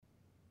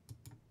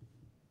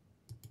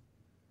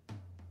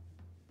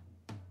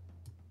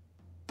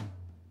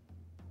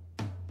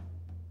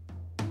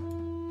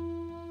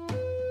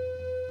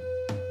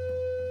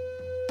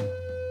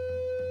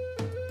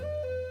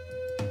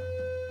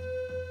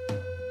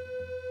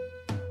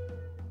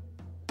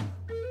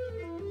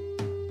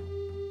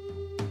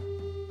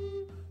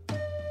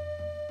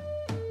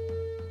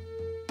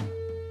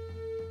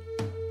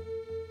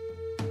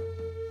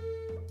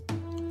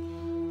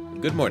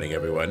Good morning,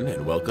 everyone,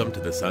 and welcome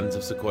to the Sons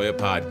of Sequoia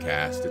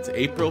podcast. It's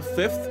April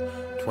 5th,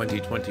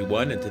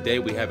 2021, and today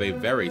we have a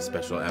very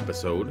special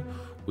episode.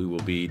 We will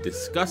be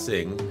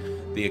discussing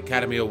the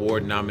Academy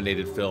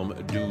Award-nominated film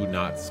Do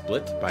Not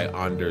Split by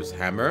Anders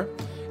Hammer.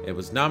 It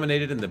was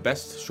nominated in the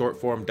Best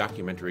Short-Form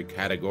Documentary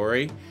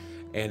category,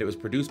 and it was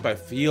produced by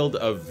Field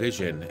of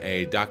Vision,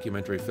 a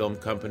documentary film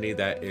company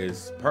that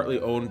is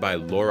partly owned by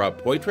Laura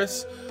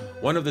Poitras,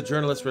 one of the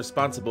journalists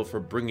responsible for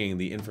bringing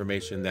the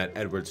information that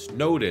Edward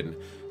Snowden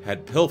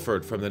had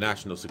pilfered from the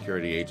National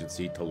Security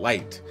Agency to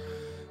light.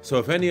 So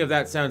if any of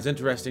that sounds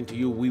interesting to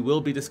you, we will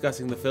be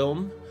discussing the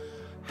film.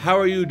 How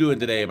are you doing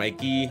today,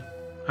 Mikey?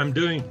 I'm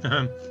doing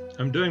fine.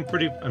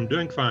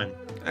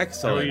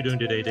 Excellent. How are you doing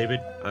today, David?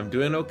 I'm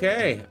doing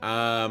okay.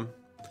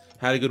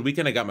 Had a good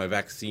weekend. I got my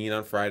vaccine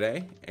on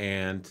Friday,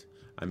 and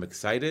I'm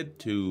excited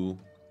to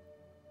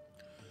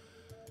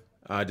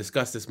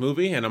discuss this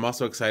movie, and I'm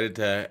also excited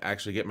to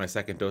actually get my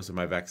second dose of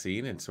my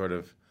vaccine and sort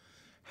of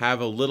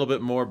have a little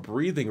bit more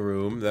breathing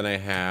room than I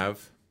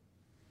have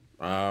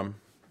the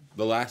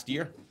last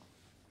year.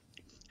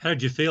 How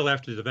did you feel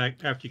after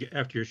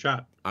your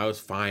shot? I was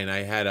fine.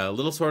 I had a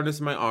little soreness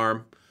in my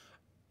arm.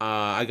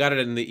 I got it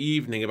in the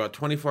evening, about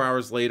 24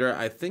 hours later.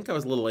 I think I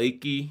was a little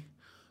achy,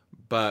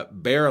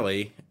 but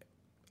barely,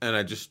 and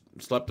I just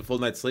slept a full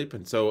night's sleep.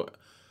 And so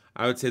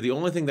I would say the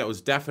only thing that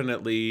was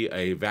definitely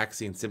a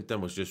vaccine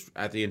symptom was just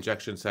at the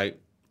injection site,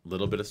 a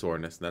little bit of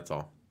soreness, and that's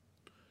all.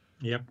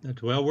 Yep,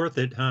 that's well worth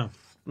it, huh?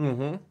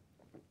 Mm-hmm.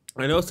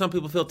 I know some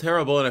people feel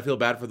terrible, and I feel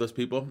bad for those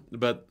people,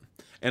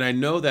 and I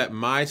know that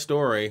my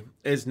story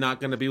is not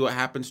going to be what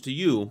happens to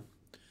you,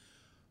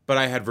 but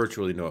I had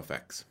virtually no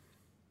effects.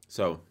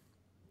 So,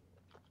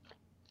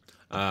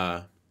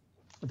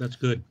 that's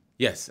good.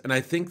 Yes, and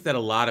I think that a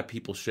lot of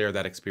people share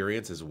that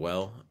experience as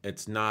well.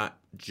 It's not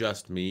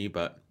just me,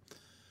 but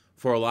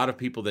for a lot of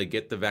people, they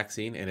get the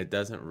vaccine, and it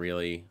doesn't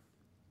really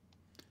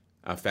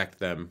affect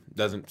them,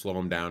 doesn't slow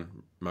them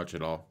down much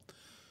at all.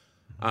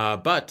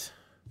 But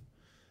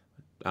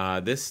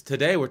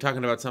today we're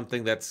talking about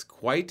something that's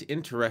quite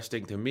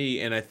interesting to me,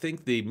 and I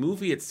think the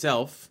movie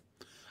itself,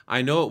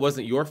 I know it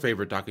wasn't your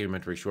favorite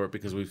documentary short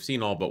because we've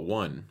seen all but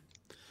one,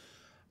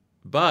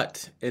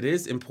 but it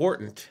is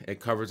important. It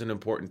covers an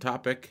important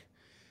topic,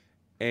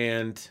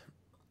 and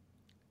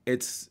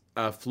it's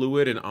a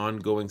fluid and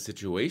ongoing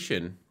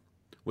situation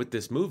with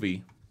this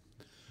movie,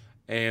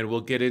 and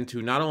we'll get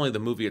into not only the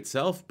movie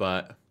itself,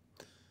 but,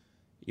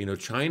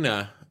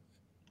 China,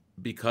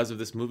 because of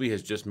this movie,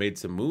 has just made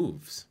some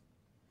moves.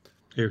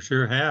 They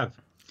sure have.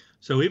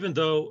 So even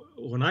though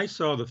when I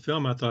saw the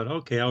film, I thought,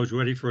 okay, I was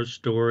ready for a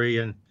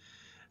story,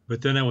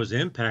 but then I was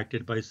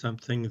impacted by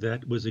something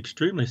that was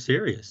extremely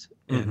serious.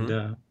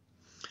 Mm-hmm.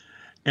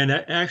 And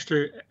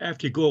after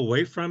you go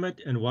away from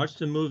it and watch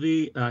the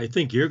movie, I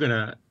think you're going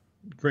to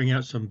bring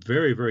out some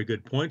very, very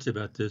good points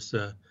about this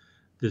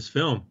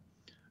film.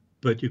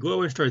 But you go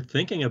away and start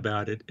thinking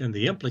about it, and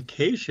the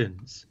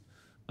implications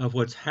of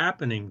what's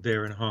happening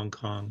there in Hong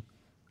Kong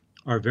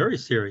are very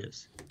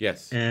serious.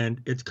 Yes.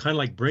 And it's kind of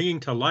like bringing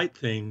to light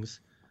things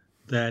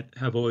that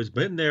have always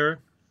been there,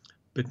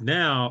 but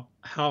now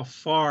how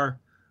far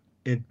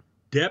in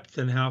depth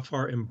and how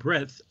far in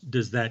breadth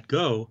does that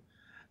go?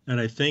 And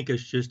I think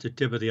it's just the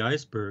tip of the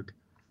iceberg.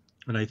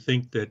 And I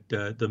think that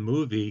the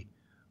movie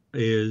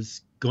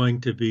is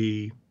going to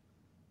be,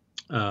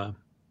 the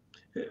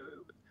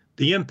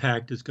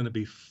impact is going to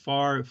be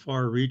far,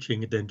 far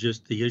reaching than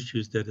just the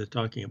issues that they're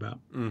talking about.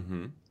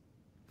 Mm-hmm.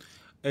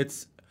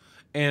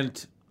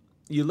 And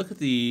you look at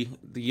the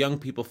young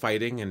people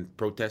fighting and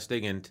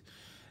protesting, and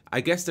I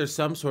guess there's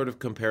some sort of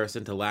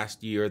comparison to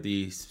last year,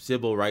 the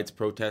civil rights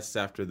protests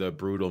after the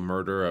brutal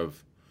murder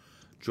of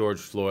George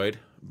Floyd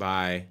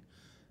by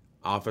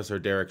Officer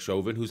Derek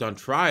Chauvin, who's on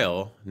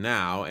trial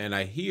now, and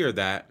I hear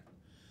that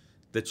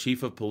the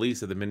chief of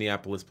police of the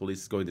Minneapolis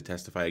police is going to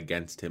testify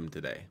against him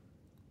today.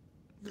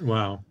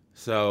 Wow.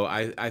 So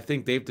I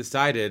think they've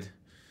decided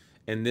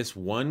in this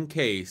one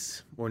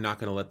case, we're not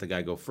going to let the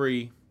guy go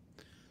free.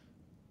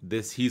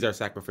 He's our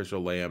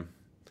sacrificial lamb,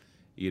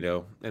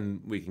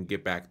 and we can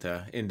get back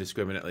to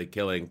indiscriminately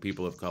killing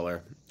people of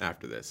color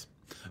after this.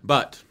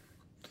 But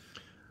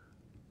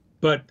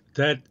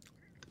that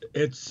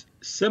it's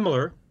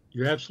similar.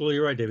 You're absolutely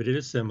right, David. It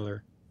is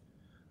similar.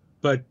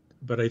 But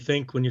I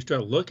think when you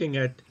start looking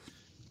at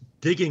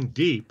digging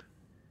deep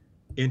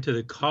into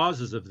the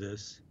causes of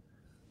this,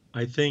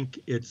 I think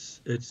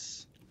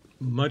it's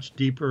much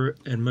deeper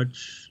and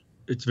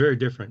it's very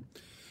different.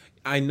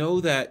 I know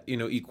that,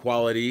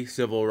 equality,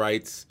 civil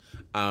rights,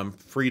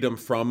 freedom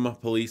from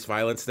police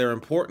violence, they're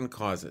important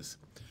causes.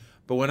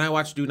 But when I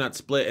watch Do Not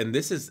Split, and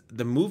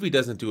the movie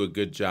doesn't do a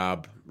good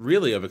job,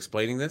 really, of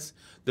explaining this.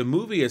 The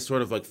movie is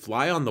sort of like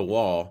fly on the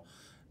wall.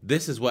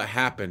 This is what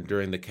happened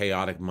during the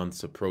chaotic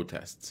months of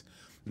protests.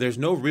 There's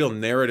no real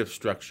narrative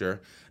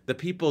structure. The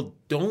people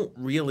don't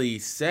really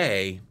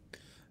say,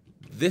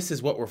 this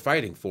is what we're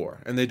fighting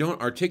for. And they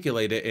don't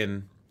articulate it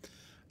in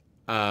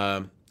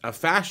a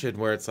fashion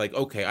where it's like,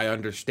 okay, I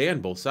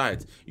understand both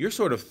sides. You're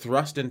sort of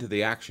thrust into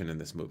the action in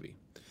this movie.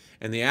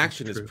 And the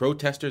action is true.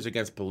 protesters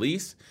against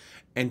police,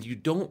 and you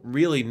don't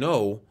really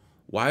know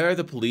why are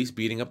the police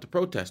beating up the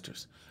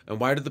protesters, and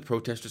why do the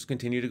protesters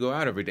continue to go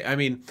out every day. I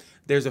mean,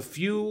 there's a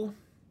few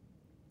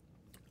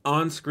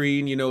on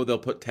screen, they'll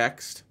put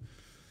text.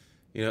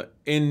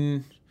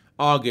 In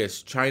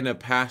August, China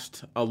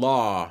passed a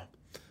law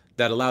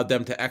that allowed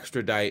them to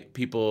extradite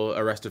people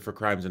arrested for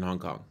crimes in Hong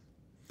Kong.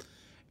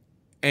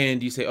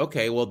 And you say,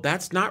 okay, well,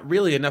 that's not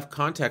really enough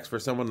context for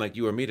someone like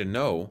you or me to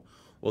know.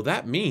 Well,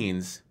 that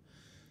means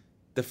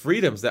the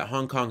freedoms that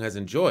Hong Kong has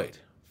enjoyed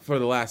for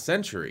the last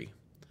century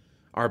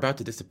are about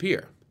to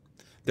disappear.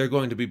 They're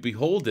going to be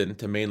beholden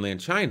to mainland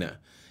China.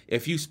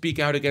 If you speak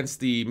out against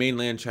the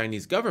mainland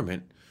Chinese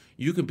government,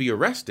 you can be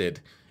arrested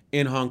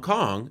in Hong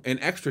Kong and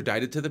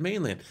extradited to the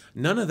mainland.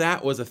 None of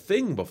that was a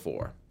thing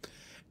before.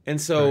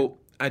 And so right.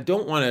 I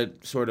don't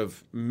want to sort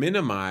of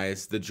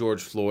minimize the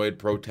George Floyd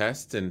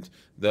protests and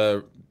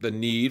the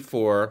need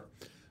for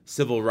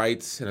civil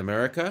rights in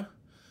America.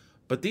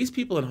 But these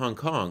people in Hong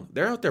Kong,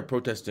 they're out there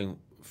protesting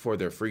for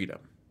their freedom.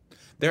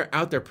 They're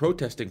out there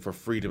protesting for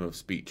freedom of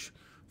speech,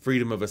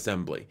 freedom of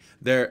assembly.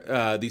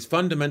 They're these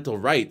fundamental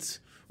rights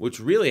which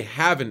really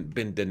haven't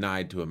been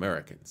denied to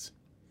Americans.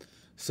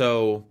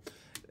 So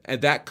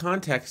and that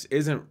context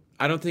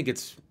I don't think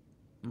it's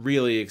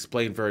really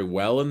explained very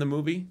well in the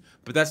movie,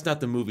 but that's not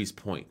the movie's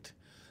point.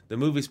 The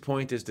movie's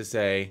point is to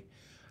say,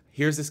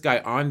 here's this guy,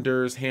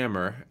 Anders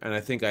Hammer, and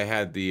I think I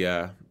had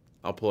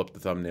I'll pull up the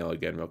thumbnail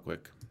again real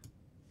quick.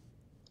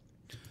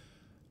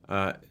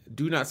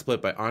 Do Not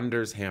Split by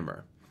Anders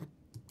Hammer.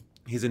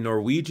 He's a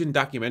Norwegian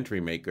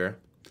documentary maker,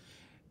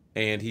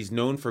 and he's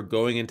known for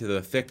going into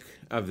the thick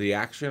of the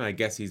action. I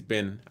guess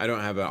I don't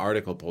have an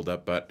article pulled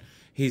up, but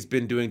he's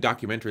been doing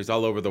documentaries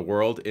all over the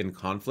world in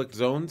conflict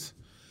zones,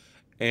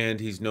 and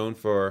he's known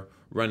for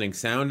running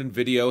sound and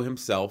video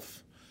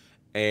himself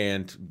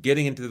and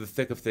getting into the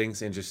thick of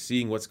things and just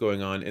seeing what's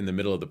going on in the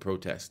middle of the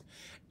protest.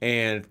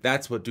 And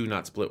that's what Do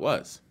Not Split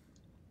was.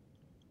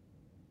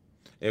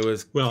 It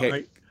was... Well,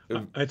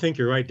 I think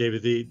you're right,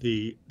 David.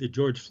 The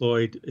George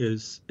Floyd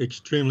is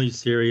extremely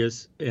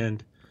serious,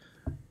 and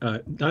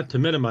not to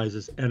minimize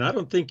this, and I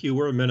don't think you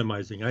were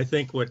minimizing. I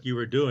think what you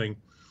were doing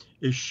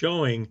is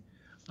showing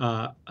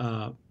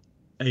a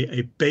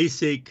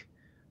basic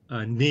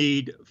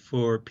need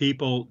for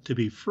people to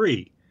be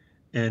free,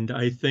 and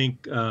I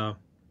think,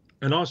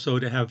 and also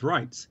to have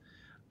rights.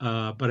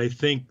 But I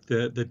think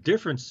the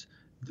difference,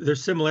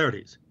 there's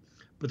similarities,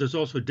 but there's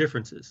also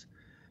differences,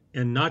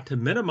 and not to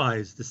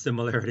minimize the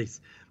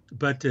similarities,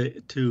 but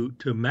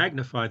to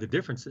magnify the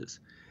differences.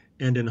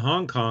 And in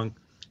Hong Kong,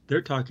 they're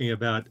talking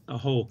about a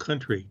whole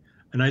country,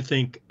 and I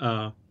think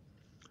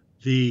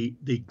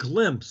the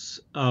glimpse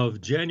of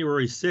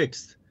January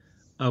 6th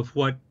of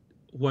what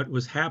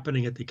was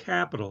happening at the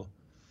Capitol,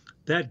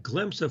 that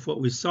glimpse of what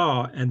we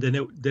saw, and then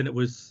it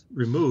was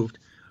removed.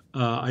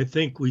 I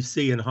think we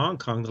see in Hong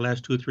Kong the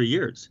last 2 or 3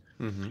 years,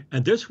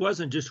 and this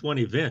wasn't just one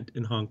event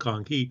in Hong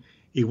Kong.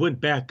 He went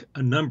back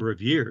a number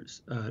of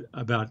years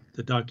about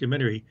the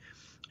documentary,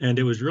 and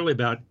it was really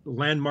about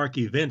landmark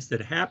events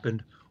that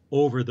happened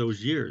over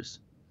those years.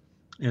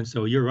 And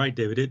so you're right,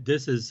 David.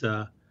 There's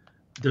a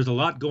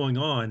lot going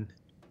on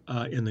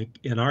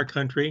in our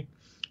country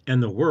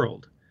and the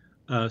world.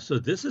 So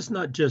this is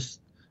not just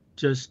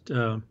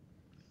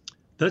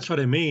that's what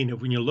I mean.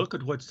 When you look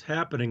at what's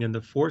happening and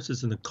the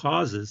forces and the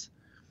causes,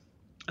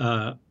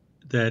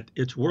 that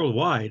it's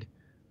worldwide,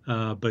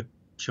 but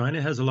China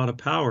has a lot of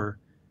power,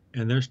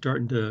 and they're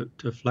starting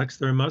to flex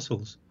their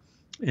muscles,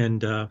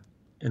 and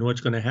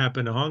what's going to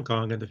happen in Hong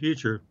Kong in the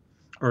future,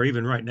 or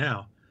even right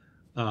now,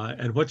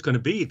 and what's going to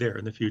be there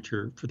in the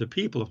future for the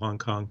people of Hong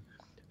Kong,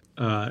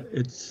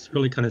 it's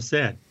really kind of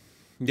sad.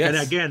 Yes.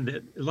 And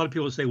again, a lot of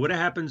people say, what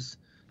happens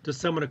to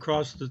someone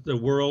across the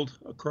world,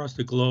 across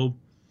the globe,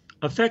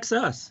 affects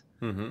us.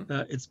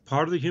 It's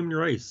part of the human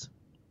race.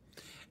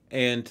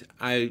 And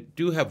I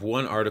do have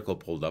one article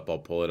pulled up. I'll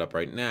pull it up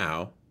right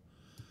now.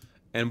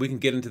 And we can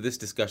get into this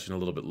discussion a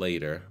little bit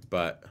later.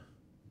 But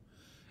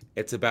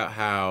it's about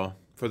how,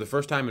 for the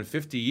first time in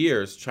 50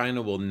 years,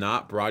 China will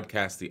not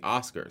broadcast the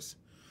Oscars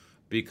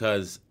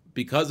because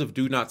of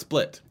Do Not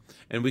Split.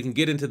 And we can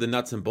get into the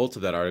nuts and bolts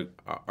of that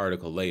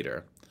article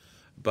later.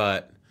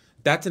 But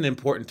that's an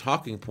important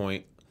talking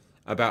point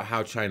about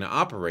how China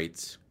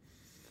operates.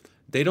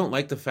 They don't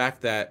like the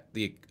fact that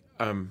the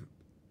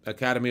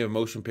Academy of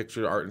Motion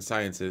Picture Art and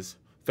Sciences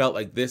felt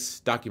like this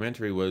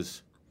documentary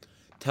was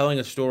telling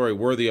a story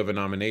worthy of a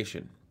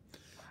nomination.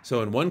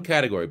 So in one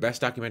category,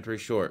 Best Documentary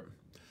Short,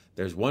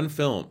 there's one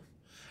film.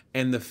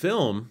 And the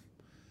film,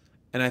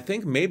 and I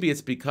think maybe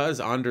it's because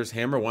Anders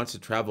Hammer wants to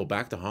travel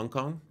back to Hong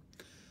Kong,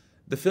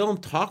 the film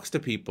talks to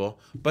people,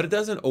 but it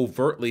doesn't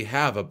overtly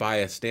have a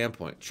biased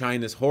standpoint.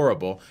 China's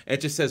horrible.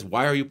 It just says,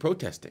 why are you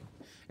protesting?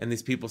 And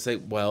these people say,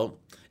 well,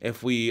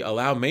 if we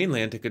allow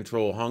mainland to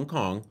control Hong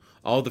Kong,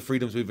 all the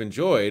freedoms we've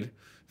enjoyed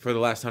for the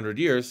last 100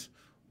 years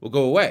will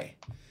go away.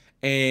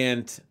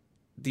 And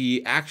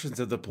the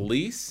actions of the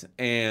police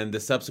and the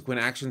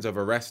subsequent actions of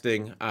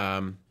arresting,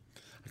 I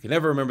can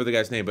never remember the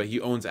guy's name, but he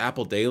owns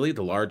Apple Daily,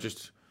 the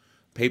largest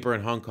paper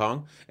in Hong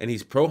Kong, and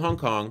he's pro-Hong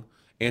Kong,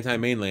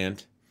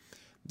 anti-mainland.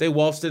 They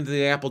waltzed into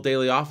the Apple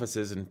Daily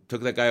offices and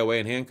took that guy away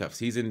in handcuffs.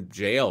 He's in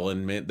jail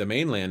in the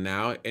mainland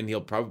now, and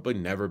he'll probably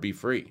never be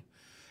free.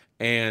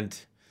 And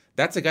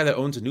that's a guy that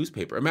owns a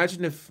newspaper.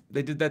 Imagine if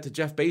they did that to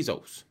Jeff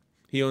Bezos.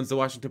 He owns the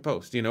Washington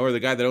Post, or the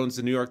guy that owns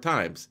the New York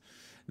Times.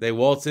 They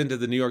waltz into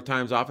the New York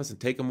Times office and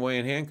take him away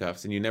in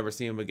handcuffs, and you never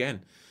see him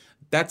again.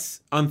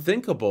 That's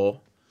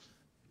unthinkable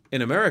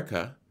in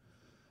America.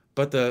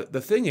 But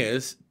the thing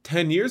is,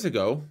 10 years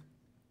ago,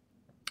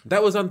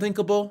 that was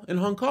unthinkable in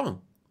Hong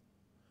Kong.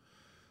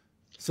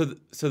 So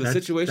the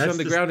situation on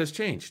the ground has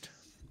changed.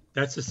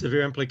 That's the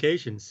severe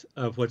implications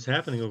of what's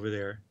happening over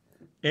there.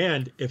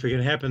 And if it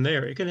can happen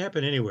there, it can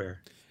happen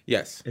anywhere.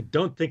 Yes. And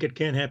don't think it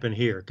can't happen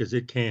here, because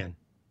it can.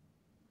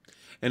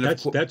 And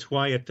that's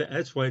why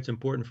it's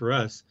important for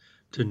us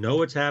to know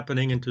what's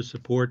happening and to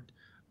support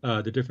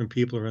the different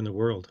people around the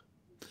world.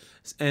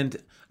 And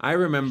I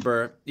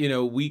remember,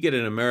 we get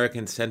an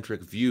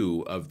American-centric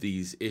view of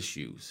these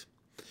issues.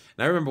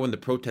 And I remember when the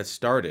protests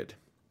started,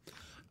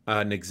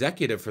 an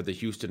executive for the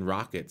Houston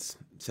Rockets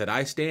said,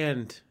 "I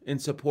stand in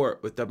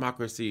support with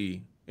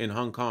democracy in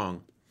Hong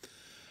Kong."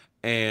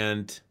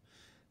 And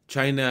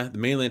China, the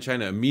mainland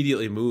China,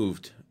 immediately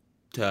moved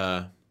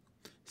to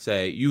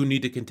say, "You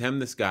need to condemn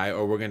this guy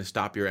or we're going to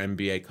stop your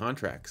NBA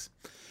contracts."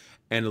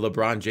 And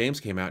LeBron James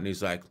came out and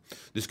he's like,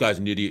 "This guy's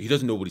an idiot. He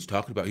doesn't know what he's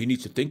talking about. He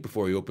needs to think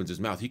before he opens his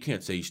mouth. He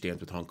can't say he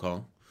stands with Hong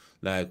Kong.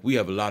 Like, we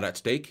have a lot at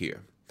stake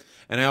here."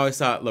 And I always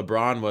thought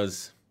LeBron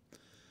was,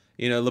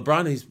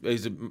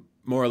 he's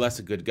more or less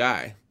a good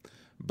guy.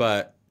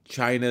 But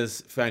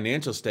China's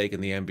financial stake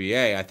in the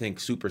NBA, I think,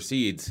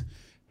 supersedes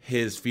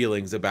his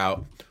feelings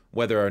about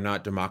whether or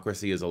not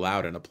democracy is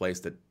allowed in a place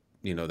that,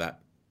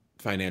 that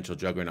financial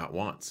juggernaut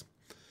wants.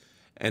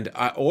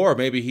 Or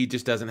maybe he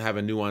just doesn't have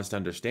a nuanced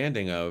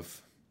understanding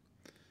of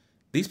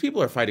these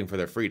people are fighting for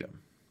their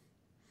freedom,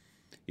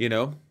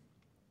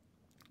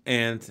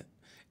 And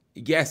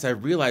yes, I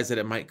realize that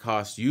it might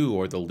cost you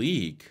or the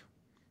league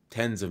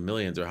tens of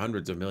millions or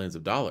hundreds of millions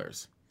of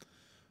dollars,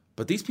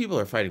 but these people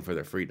are fighting for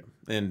their freedom.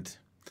 And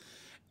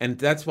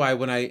that's why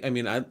when I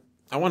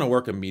want to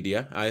work in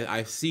media.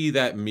 I see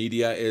that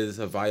media is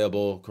a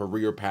viable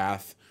career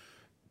path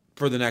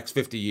for the next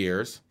 50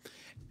 years.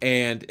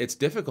 And it's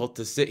difficult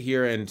to sit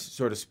here and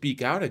sort of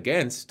speak out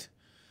against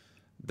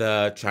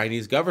the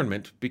Chinese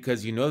government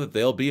because that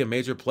they'll be a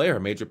major player, a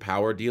major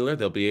power dealer.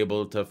 They'll be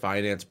able to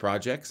finance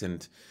projects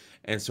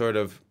and sort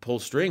of pull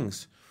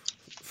strings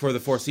for the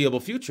foreseeable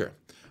future.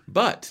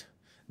 But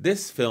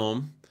this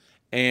film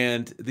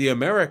and the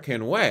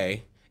American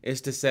way is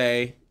to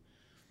say,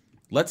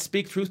 let's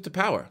speak truth to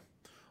power.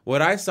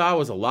 What I saw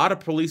was a lot of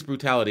police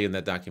brutality in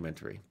that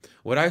documentary.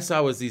 What I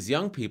saw was these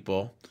young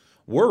people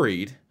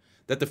worried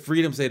that the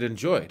freedoms they'd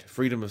enjoyed,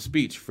 freedom of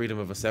speech, freedom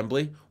of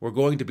assembly, were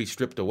going to be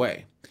stripped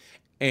away.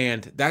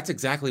 And that's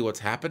exactly what's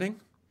happening.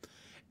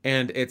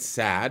 And it's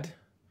sad.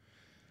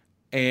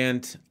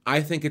 And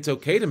I think it's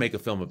okay to make a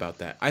film about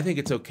that. I think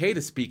it's okay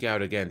to speak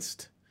out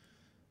against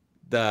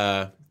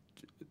the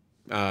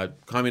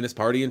Communist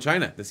Party in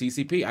China, the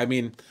CCP.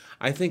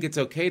 I think it's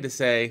okay to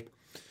say,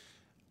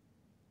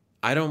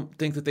 I don't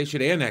think that they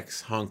should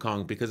annex Hong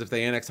Kong, because if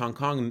they annex Hong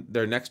Kong,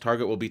 their next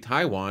target will be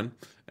Taiwan,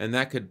 and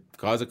that could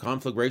cause a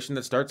conflagration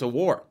that starts a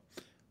war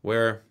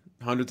where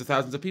hundreds of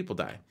thousands of people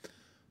die.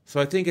 So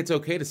I think it's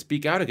okay to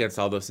speak out against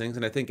all those things,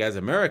 and I think as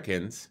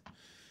Americans,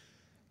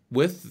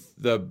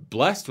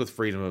 blessed with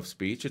freedom of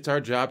speech, it's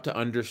our job to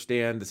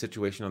understand the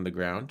situation on the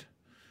ground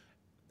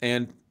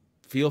and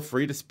feel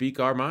free to speak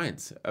our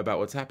minds about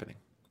what's happening.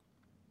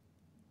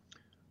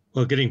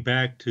 Well, getting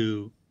back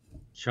to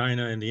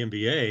China and the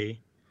NBA,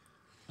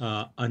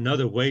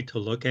 another way to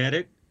look at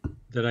it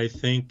that I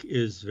think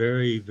is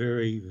very,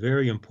 very,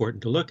 very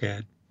important to look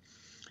at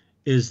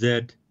is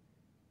that,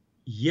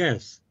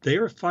 yes, they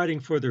are fighting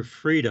for their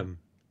freedom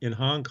in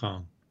Hong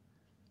Kong.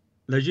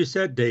 As you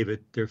said,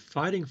 David, they're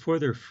fighting for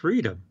their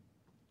freedom.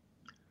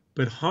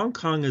 But Hong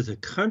Kong is a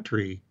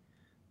country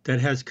that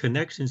has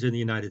connections in the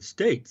United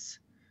States.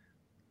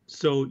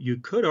 So you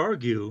could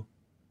argue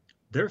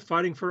they're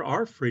fighting for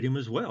our freedom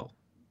as well.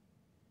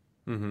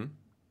 Mm-hmm.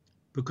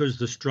 Because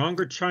the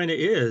stronger China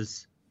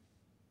is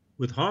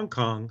with Hong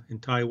Kong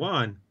and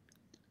Taiwan,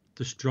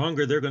 the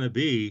stronger they're going to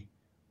be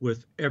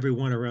with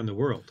everyone around the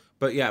world.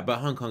 But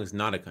Hong Kong is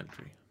not a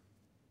country.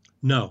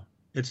 No,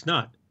 it's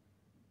not.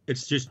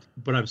 It's just,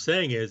 what I'm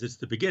saying is it's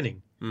the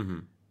beginning. Mm-hmm.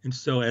 And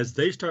so as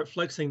they start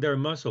flexing their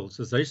muscles,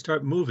 as they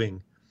start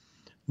moving,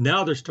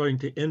 now they're starting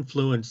to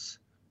influence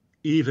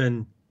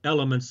even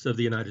elements of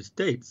the United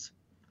States.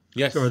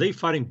 Yes. So are they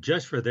fighting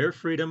just for their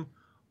freedom?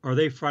 Or are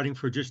they fighting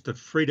for just the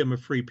freedom of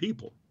free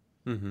people,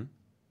 mm-hmm.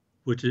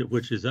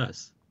 which is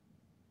us?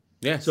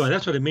 Yes. So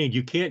that's what I mean.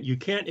 You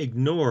can't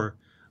ignore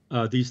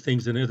these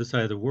things on the other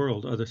side of the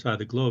world, other side of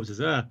the globe.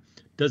 Says,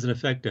 doesn't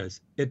affect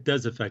us. It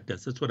does affect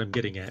us. That's what I'm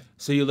getting at.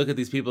 So you look at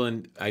these people,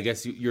 and I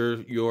guess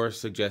you're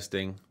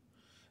suggesting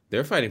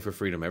they're fighting for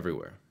freedom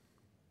everywhere.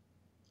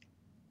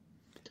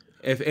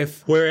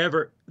 If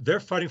wherever they're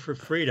fighting for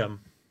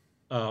freedom,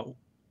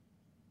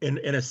 in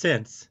a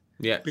sense,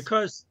 Yes.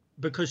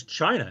 because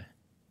China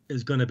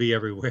is going to be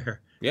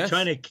everywhere. Yes.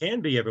 China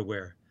can be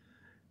everywhere.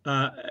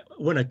 Uh,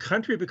 when a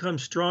country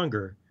becomes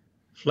stronger,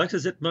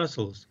 flexes its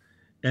muscles,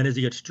 and as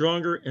it gets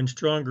stronger and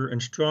stronger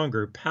and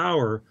stronger,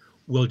 power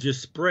will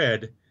just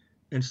spread.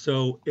 And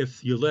so,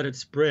 if you let it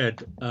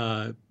spread,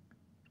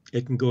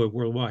 it can go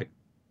worldwide.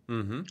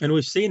 Mm-hmm. And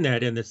we've seen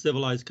that in the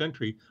civilized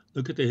country.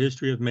 Look at the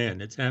history of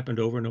man; it's happened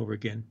over and over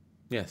again.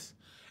 Yes.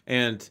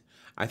 And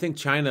I think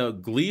China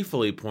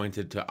gleefully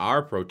pointed to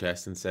our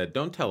protests and said,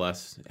 don't tell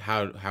us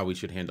how we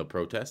should handle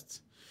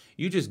protests.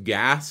 You just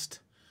gassed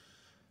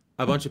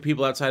a bunch of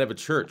people outside of a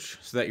church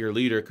so that your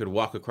leader could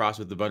walk across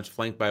with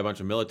flanked by a bunch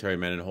of military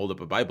men and hold up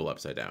a Bible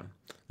upside down.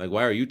 Like,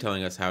 why are you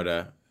telling us how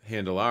to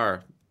handle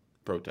our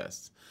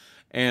protests?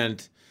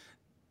 And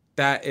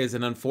that is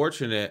an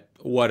unfortunate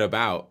what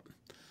about,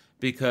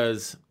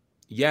 because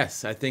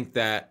yes, I think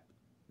that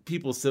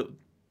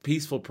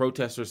peaceful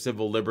protests or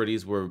civil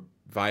liberties were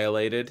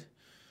violated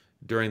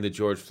during the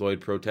George Floyd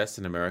protests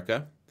in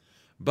America.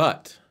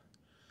 But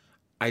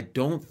I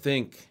don't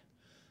think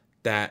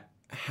that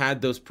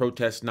had those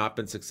protests not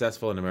been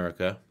successful in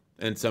America,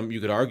 and some you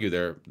could argue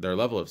their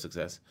level of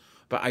success,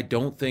 but I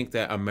don't think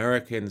that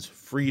Americans'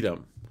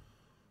 freedom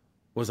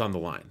was on the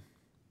line.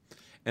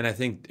 And I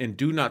think in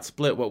Do Not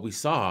Split, what we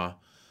saw,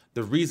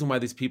 the reason why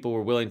these people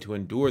were willing to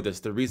endure this,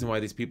 the reason why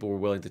these people were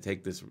willing to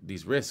take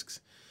these risks,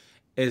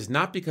 is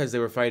not because they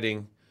were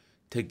fighting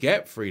to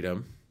get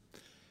freedom,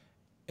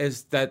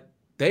 is that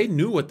they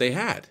knew what they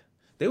had.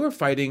 They were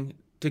fighting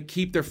to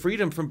keep their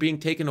freedom from being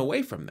taken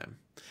away from them.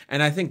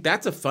 And I think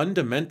that's a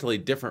fundamentally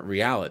different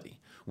reality.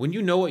 When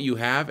you know what you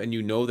have and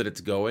you know that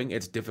it's going,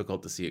 it's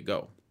difficult to see it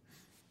go.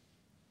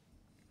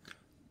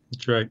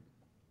 That's right.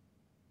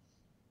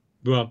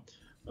 Well,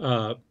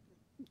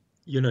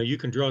 you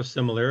can draw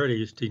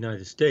similarities to the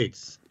United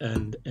States,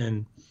 and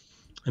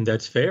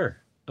that's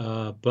fair.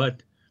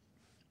 But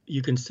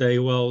you can say,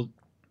 well,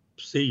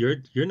 see, you're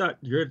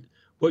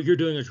what you're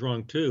doing is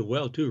wrong too.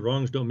 Well, two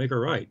wrongs don't make a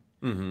right.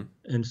 Mm-hmm.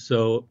 And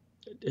so,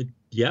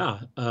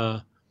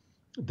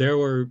 there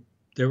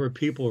were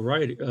people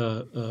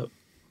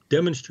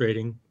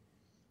demonstrating,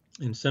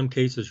 in some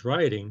cases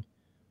rioting.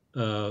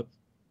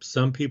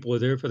 Some people were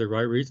there for the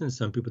right reasons,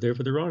 some people were there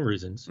for the wrong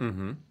reasons.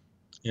 Mm-hmm.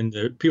 And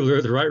the people there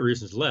for the right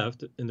reasons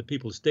left, and the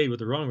people who stayed with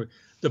the wrong.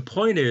 The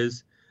point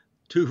is,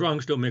 two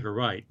wrongs don't make a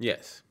right.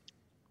 Yes.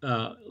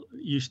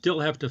 You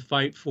still have to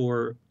fight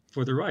for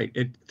the right.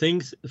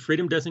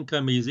 Freedom doesn't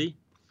come easy,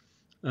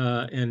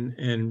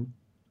 and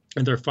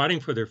they're fighting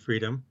for their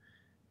freedom,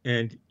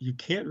 and you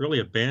can't really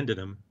abandon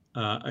them.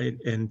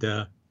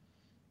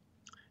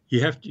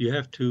 You have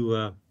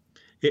to.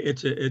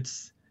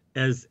 It's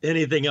as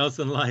anything else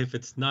in life.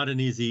 It's not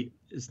easy.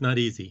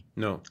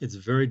 No. It's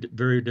very,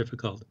 very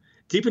difficult.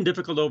 It's even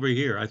difficult over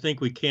here. I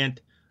think we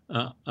can't.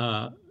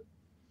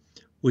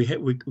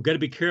 We've got to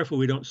be careful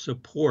we don't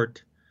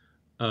support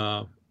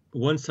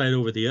one side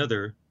over the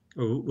other,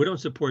 or we don't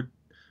support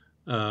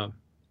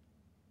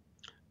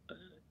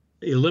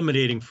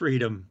eliminating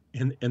freedom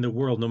in the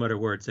world, no matter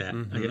where it's at.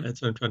 Mm-hmm.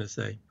 That's what I'm trying to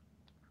say.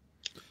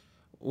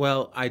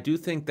 Well, I do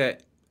think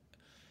that.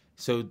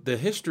 So the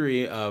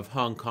history of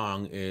Hong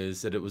Kong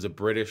is that it was a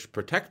British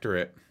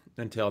protectorate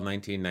until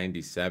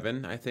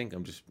 1997, I think.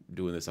 I'm just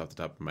doing this off the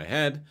top of my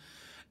head.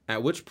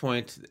 At which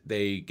point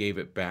they gave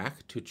it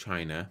back to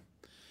China,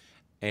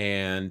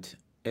 and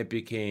it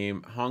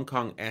became Hong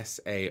Kong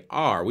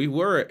SAR. We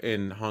were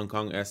in Hong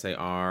Kong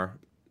SAR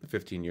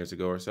 15 years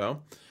ago or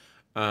so,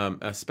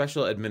 a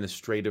special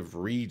administrative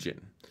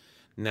region.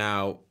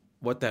 Now,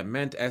 what that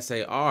meant,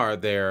 SAR,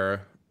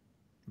 their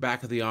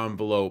back of the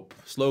envelope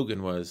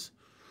slogan was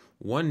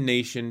one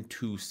nation,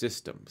 two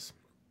systems.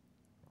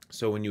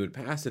 So when you would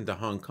pass into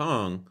Hong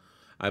Kong,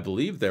 I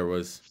believe there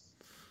was,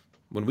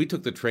 when we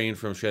took the train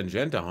from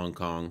Shenzhen to Hong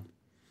Kong,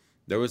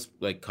 there was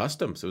like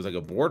customs. It was like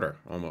a border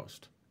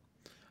almost.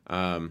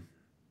 And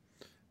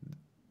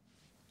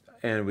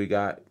we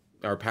got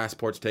our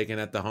passports taken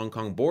at the Hong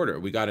Kong border.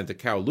 We got into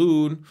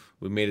Kowloon.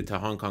 We made it to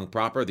Hong Kong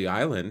proper, the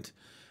island.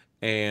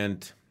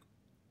 And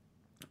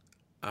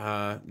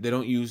they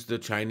don't use the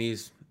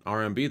Chinese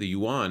RMB, the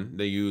yuan.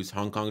 They use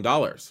Hong Kong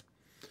dollars.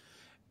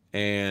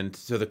 And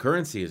so the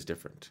currency is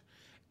different.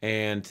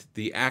 And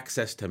the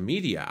access to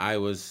media, I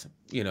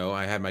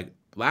had my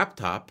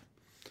laptop.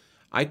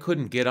 I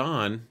couldn't get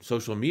on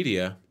social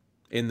media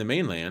in the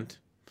mainland.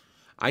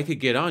 I could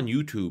get on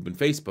YouTube and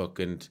Facebook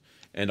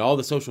and all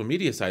the social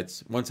media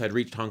sites once I'd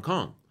reached Hong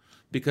Kong,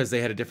 because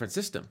they had a different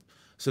system.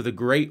 So the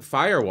Great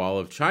Firewall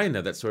of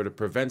China that sort of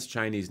prevents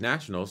Chinese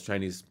nationals,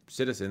 Chinese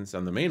citizens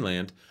on the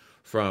mainland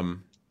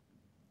from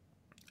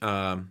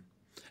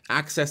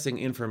accessing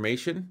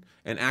information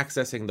and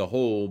accessing the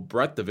whole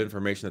breadth of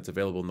information that's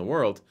available in the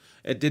world,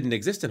 it didn't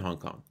exist in Hong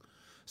Kong.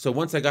 So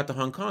once I got to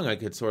Hong Kong, I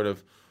could sort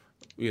of,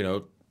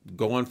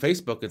 go on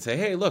Facebook and say,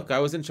 hey, look, I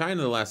was in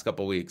China the last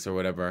couple of weeks or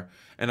whatever.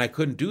 And I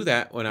couldn't do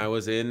that when I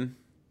was in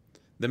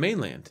the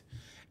mainland.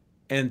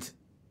 And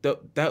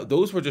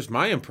those were just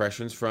my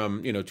impressions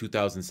from,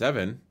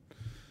 2007,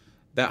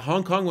 that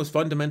Hong Kong was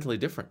fundamentally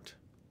different.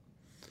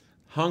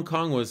 Hong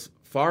Kong was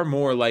far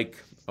more like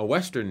a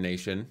Western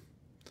nation,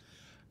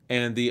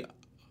 and the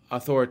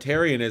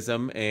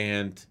authoritarianism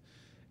and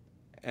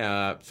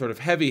sort of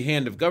heavy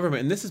hand of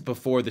government, and this is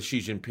before the Xi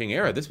Jinping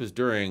era. This was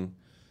during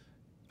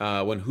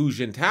when Hu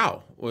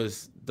Jintao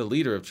was the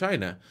leader of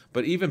China.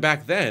 But even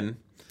back then,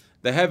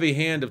 the heavy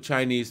hand of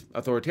Chinese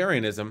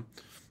authoritarianism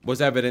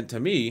was evident to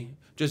me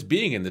just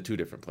being in the two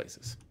different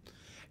places.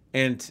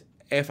 And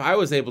if I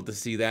was able to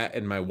see that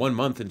in my 1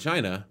 month in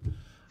China,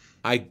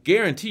 I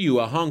guarantee you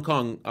a Hong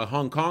Konger,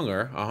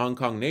 a Hong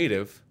Kong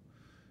native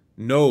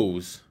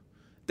knows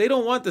they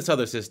don't want this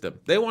other system.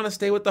 They want to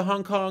stay with the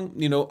Hong Kong,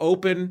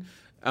 open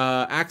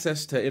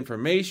access to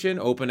information,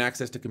 open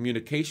access to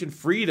communication,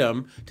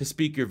 freedom to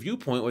speak your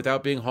viewpoint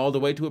without being hauled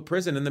away to a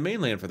prison in the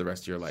mainland for the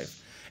rest of your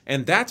life.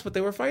 And that's what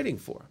they were fighting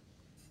for.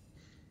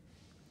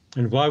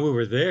 And while we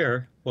were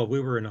there, while we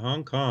were in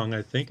Hong Kong,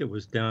 I think it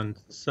was down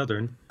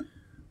southern,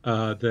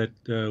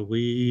 that we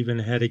even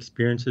had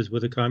experiences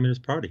with the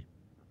Communist Party.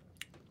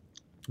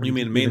 You mean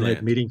We even mainland?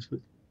 had meetings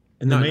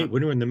when we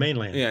were in the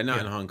mainland. Yeah, not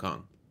in Hong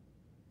Kong.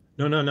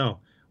 No.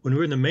 When we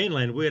were in the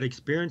mainland, we had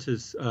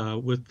experiences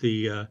with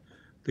the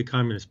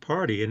Communist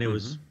Party, and it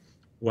was,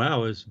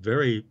 wow, it was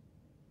very,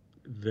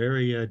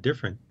 very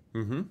different.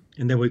 Mm-hmm.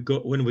 And then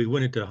when we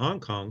went into Hong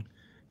Kong,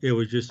 it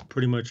was just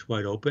pretty much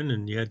wide open,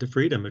 and you had the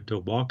freedom to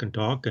walk and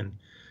talk.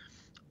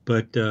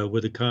 But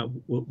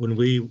when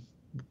we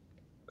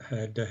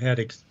had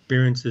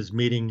experiences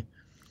meeting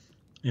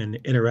and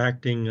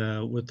interacting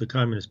with the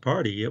Communist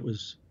Party, it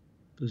was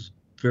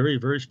very,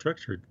 very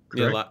structured.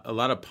 Correct? Yeah, a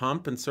lot of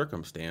pomp and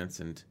circumstance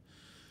and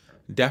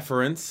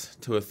deference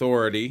to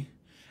authority,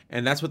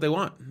 and that's what they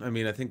want. I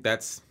mean, I think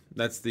that's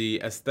the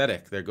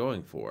aesthetic they're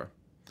going for.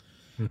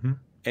 Mm-hmm.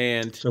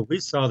 And so we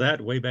saw that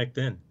way back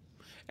then.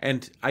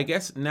 And I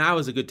guess now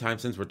is a good time,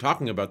 since we're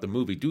talking about the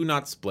movie Do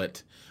Not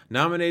Split,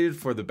 nominated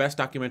for the Best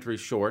Documentary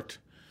Short.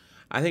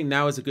 I think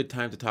now is a good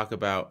time to talk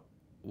about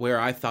where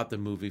I thought the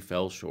movie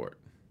fell short.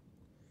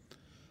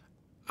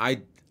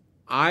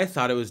 I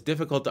thought it was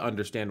difficult to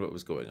understand what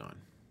was going on.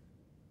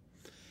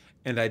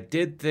 And I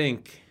did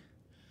think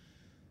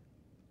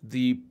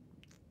the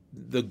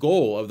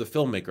goal of the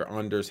filmmaker,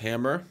 Anders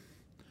Hammer,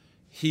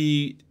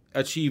 he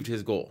achieved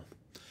his goal.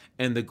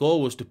 And the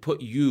goal was to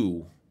put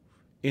you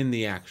in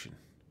the action.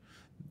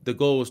 The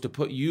goal was to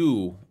put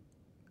you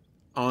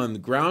on the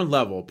ground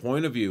level,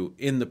 point of view,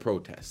 in the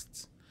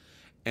protests.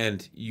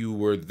 And you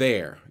were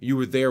there. You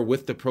were there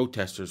with the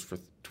protesters for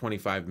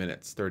 25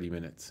 minutes, 30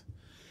 minutes.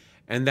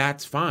 And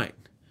that's fine.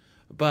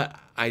 But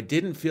I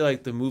didn't feel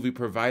like the movie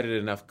provided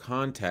enough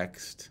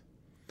context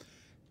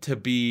to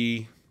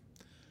be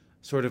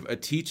sort of a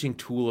teaching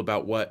tool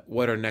about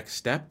what are next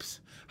steps.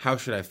 How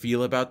should I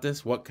feel about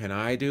this? What can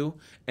I do?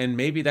 And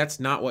maybe that's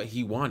not what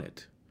he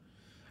wanted.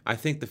 I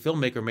think the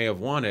filmmaker may have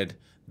wanted,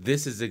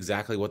 this is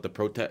exactly what the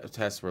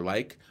protests were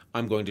like.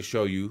 I'm going to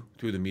show you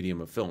through the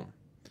medium of film.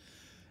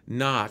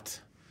 Not,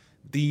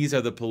 these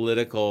are the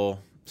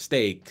political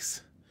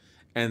stakes,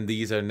 and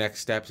these are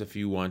next steps if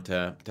you want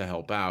to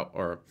help out.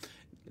 Or,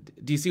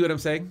 do you see what I'm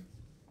saying?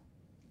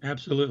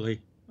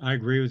 Absolutely. I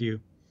agree with you.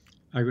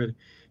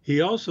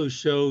 He also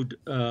showed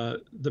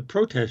the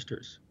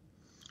protesters.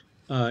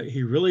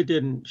 He really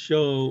didn't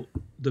show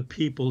the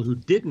people who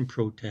didn't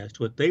protest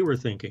what they were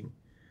thinking,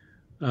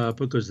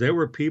 because there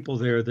were people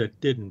there that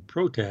didn't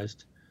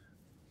protest,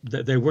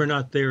 that they were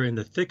not there in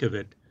the thick of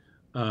it,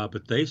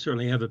 but they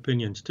certainly have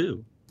opinions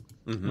too.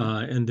 Mm-hmm.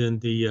 And then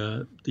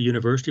the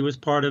university was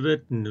part of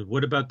it. And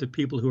what about the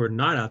people who are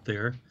not out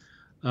there,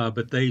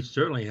 but they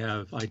certainly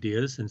have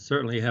ideas and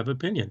certainly have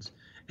opinions,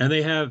 and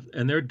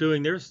they're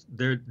doing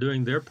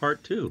their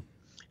part too.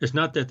 It's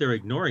not that they're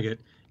ignoring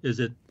it; is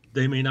that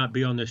they may not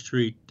be on the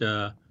street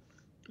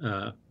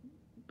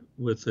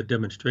with the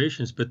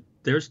demonstrations, but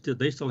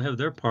they still have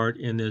their part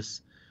in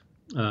this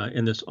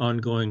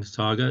ongoing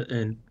saga,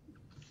 and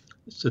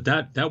so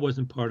that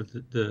wasn't part of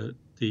the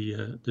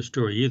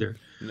story either.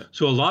 No.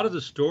 So a lot of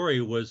the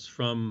story was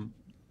from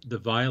the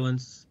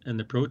violence and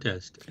the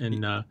protest,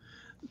 and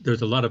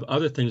there's a lot of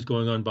other things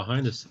going on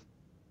behind this.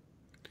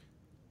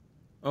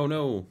 Oh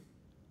no.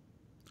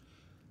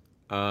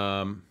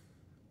 I'm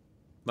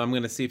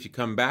going to see if you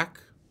come back.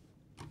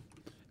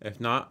 If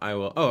not, I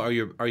will. Oh, are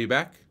you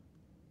back?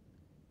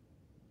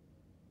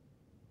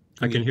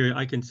 I can hear you.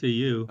 I can see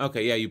you.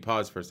 Okay, yeah, you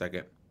paused for a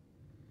second.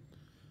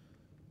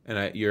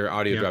 And your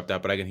audio dropped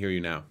out, but I can hear you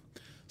now.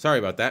 Sorry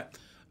about that.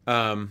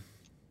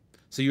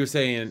 So you were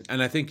saying,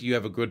 and I think you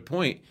have a good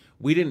point,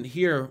 we didn't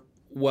hear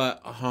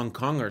what Hong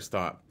Kongers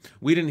thought.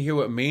 We didn't hear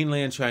what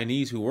mainland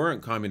Chinese who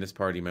weren't Communist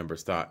Party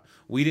members thought.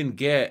 We didn't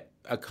get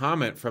a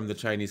comment from the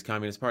Chinese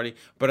Communist Party,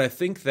 but I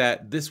think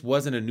that this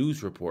wasn't a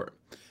news report,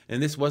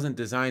 and this wasn't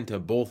designed to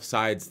both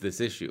sides this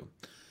issue.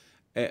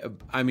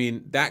 I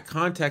mean, that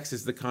context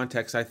is the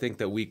context I think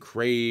that we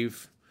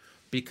crave,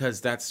 because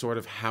that's sort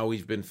of how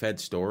we've been fed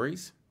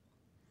stories.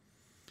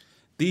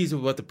 These are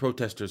what the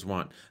protesters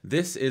want.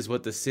 This is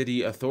what the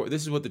city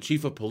this is what the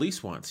chief of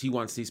police wants. He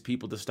wants these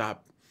people to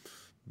stop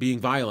being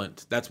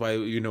violent. That's why,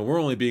 we're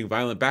only being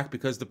violent back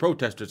because the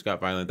protesters got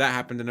violent. That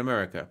happened in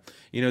America.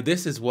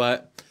 This is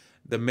what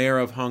the mayor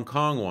of Hong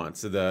Kong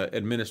wants, the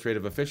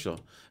administrative official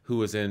who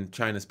was in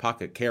China's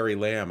pocket, Carrie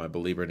Lam, I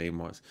believe her name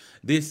was.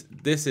 This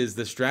is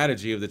the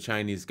strategy of the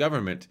Chinese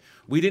government.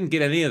 We didn't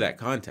get any of that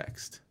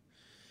context.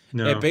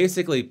 No. It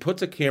basically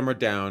puts a camera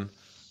down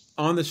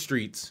on the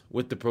streets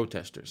with the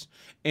protesters.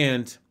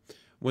 And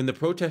when the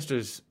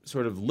protesters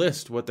sort of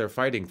list what they're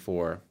fighting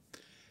for,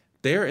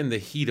 they're in the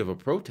heat of a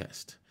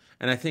protest.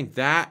 And I think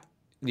that,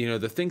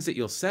 the things that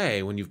you'll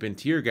say when you've been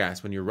tear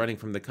gassed, when you're running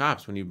from the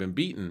cops, when you've been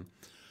beaten,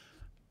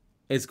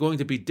 is going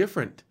to be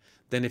different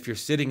than if you're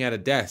sitting at a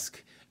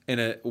desk in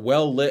a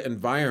well-lit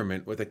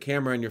environment with a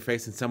camera in your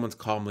face and someone's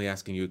calmly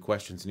asking you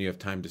questions and you have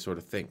time to sort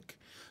of think.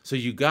 So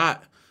you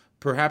got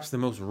perhaps the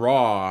most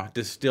raw,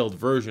 distilled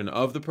version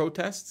of the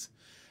protests,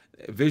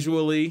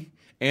 visually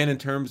and in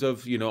terms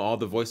of, all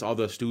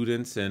the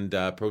students and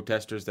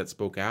protesters that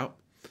spoke out.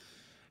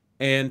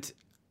 And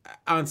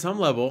on some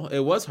level, it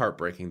was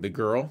heartbreaking. The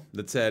girl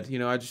that said,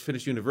 I just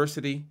finished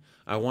university.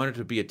 I wanted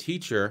to be a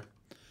teacher.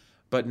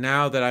 But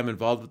now that I'm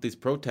involved with these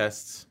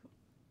protests,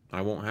 I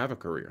won't have a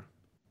career.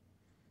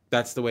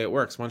 That's the way it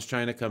works. Once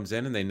China comes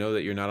in and they know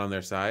that you're not on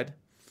their side,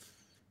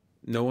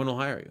 no one will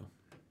hire you.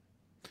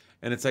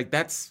 And it's like,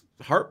 that's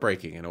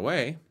heartbreaking in a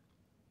way.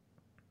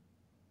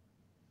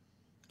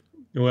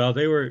 Well,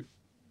 they were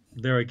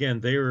there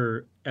again. They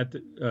were at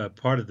the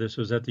part of this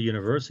was at the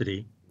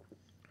university.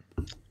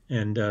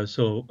 And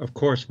so, of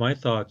course, my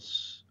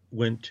thoughts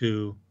went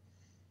to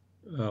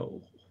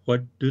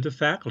what do the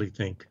faculty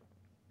think?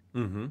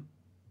 Mm-hmm.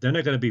 They're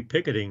not going to be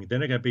picketing. They're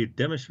not going to be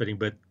demonstrating,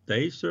 but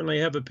they certainly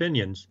have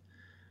opinions.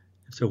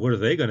 So what are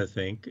they going to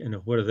think, and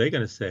what are they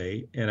going to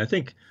say? And I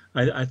think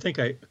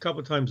a couple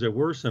of times there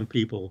were some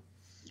people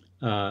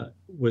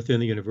within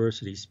the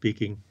university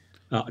speaking,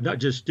 not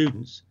just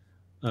students,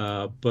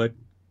 but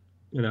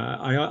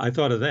I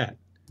thought of that.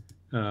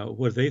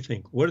 What do they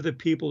think? What are the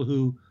people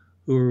who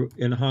are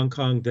in Hong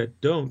Kong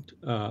that don't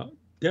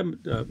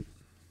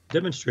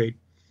demonstrate?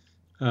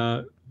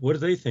 What do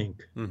they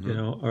think?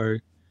 Mm-hmm.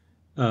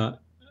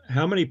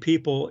 How many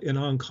people in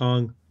Hong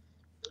Kong?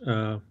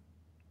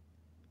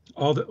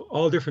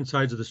 All different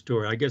sides of the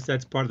story. I guess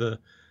that's part of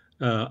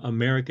the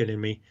American in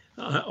me.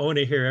 I want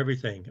to hear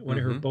everything. I want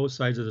to hear both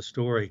sides of the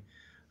story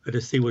to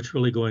see what's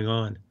really going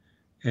on.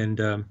 And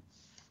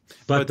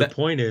but the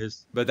point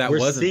is,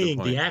 we're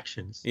seeing the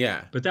actions.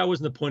 Yeah. But that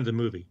wasn't the point of the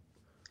movie.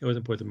 It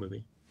wasn't the point of the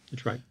movie.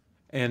 That's right.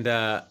 And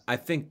I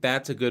think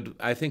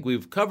I think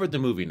we've covered the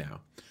movie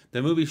now.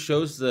 The movie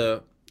shows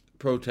the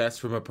protests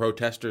from a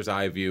protester's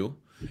eye view,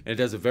 and it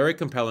does it very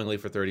compellingly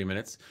for 30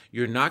 minutes.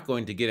 You're not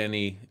going to get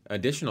any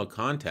additional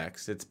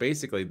context. It's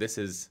basically, this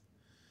is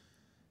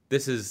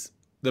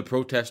the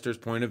protester's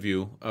point of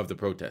view of the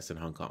protests in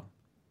Hong Kong.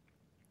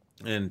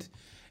 And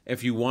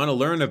if you want to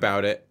learn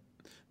about it,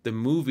 the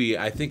movie,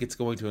 I think it's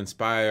going to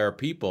inspire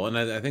people, and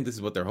I think this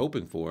is what they're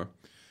hoping for,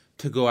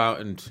 to go out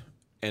and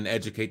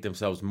educate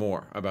themselves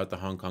more about the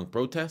Hong Kong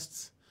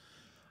protests.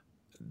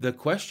 The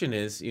question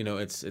is,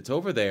 it's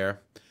over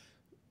there.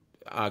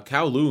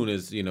 Kowloon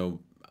is,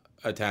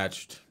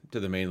 attached to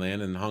the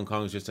mainland, and Hong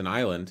Kong is just an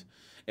island.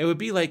 It would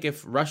be like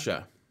if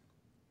Russia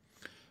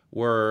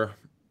were,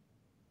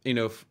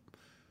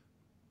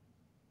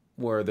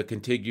 were the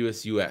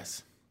contiguous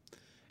U.S.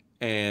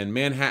 and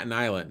Manhattan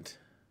Island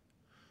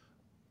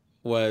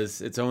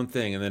was its own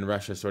thing, and then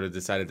Russia sort of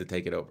decided to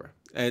take it over.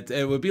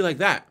 It would be like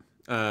that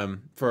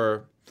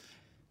for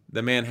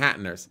the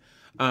Manhattaners.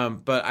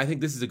 But I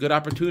think this is a good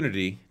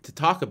opportunity to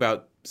talk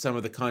about some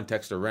of the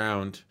context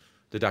around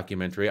the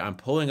documentary. I'm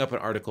pulling up an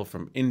article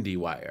from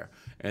IndieWire,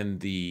 and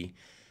the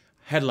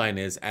headline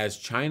is, "As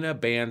China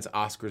Bans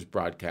Oscars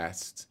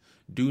Broadcasts,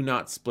 Do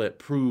Not Split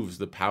Proves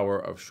the Power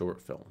of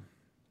Short Film."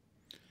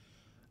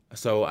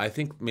 So I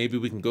think maybe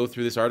we can go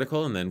through this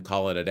article and then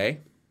call it a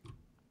day.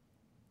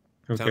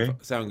 Okay.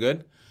 Sound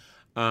good?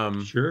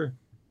 Sure.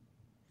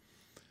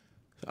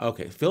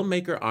 Okay.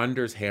 Filmmaker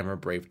Anders Hammer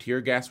braved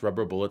tear gas,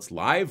 rubber bullets,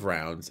 live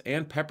rounds,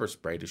 and pepper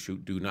spray to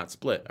shoot Do Not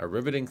Split, a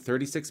riveting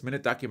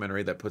 36-minute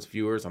documentary that puts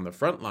viewers on the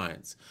front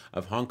lines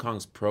of Hong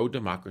Kong's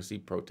pro-democracy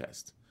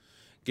protest.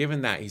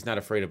 Given that, he's not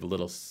afraid of a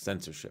little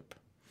censorship.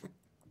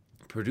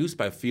 Produced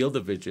by Field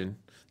of Vision,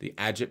 the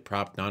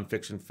agitprop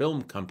nonfiction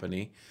film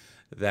company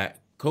that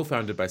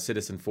co-founded by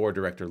Citizen4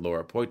 director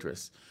Laura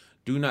Poitras,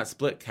 Do Not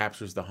Split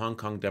captures the Hong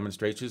Kong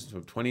demonstrations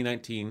from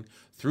 2019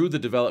 through the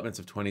developments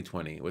of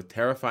 2020 with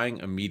terrifying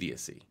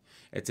immediacy.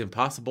 It's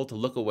impossible to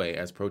look away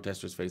as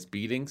protesters face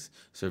beatings,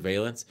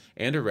 surveillance,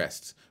 and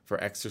arrests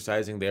for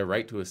exercising their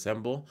right to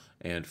assemble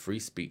and free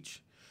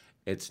speech.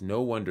 It's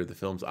no wonder the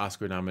film's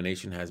Oscar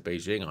nomination has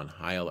Beijing on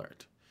high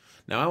alert.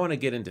 Now, I want to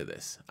get into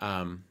this.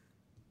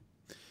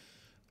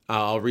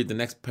 I'll read the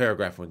next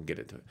paragraph when we can get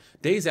into it.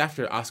 Days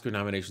after Oscar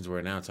nominations were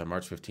announced on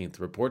March 15th,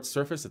 reports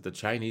surfaced that the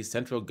Chinese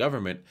central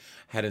government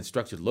had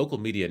instructed local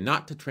media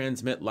not to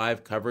transmit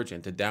live coverage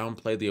and to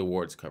downplay the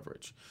awards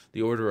coverage.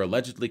 The order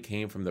allegedly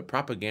came from the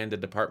propaganda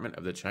department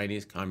of the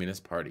Chinese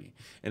Communist Party.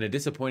 In a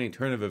disappointing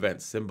turn of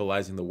events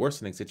symbolizing the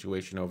worsening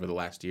situation over the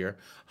last year,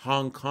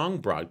 Hong Kong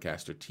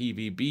broadcaster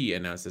TVB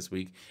announced this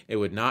week it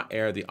would not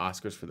air the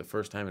Oscars for the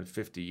first time in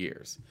 50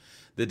 years.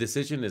 The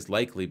decision is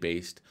likely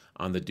based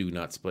on the Do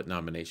Not Split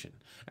nomination,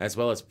 as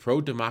well as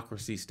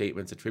pro-democracy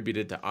statements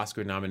attributed to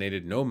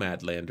Oscar-nominated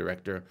Nomadland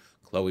director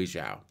Chloe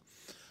Zhao.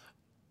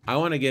 I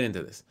want to get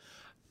into this.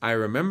 I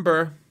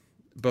remember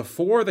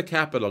before the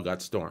Capitol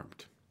got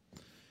stormed,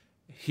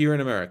 here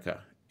in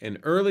America, in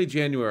early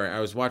January, I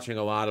was watching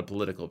a lot of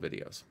political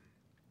videos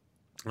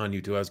on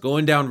YouTube. I was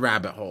going down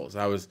rabbit holes.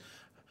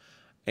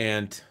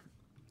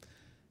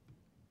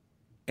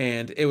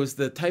 And it was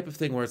the type of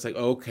thing where it's like,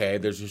 okay,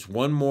 there's just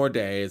one more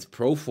day. It's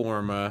pro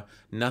forma.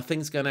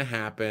 Nothing's going to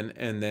happen.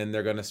 And then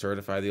they're going to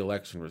certify the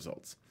election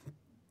results.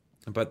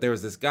 But there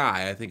was this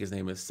guy, I think his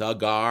name is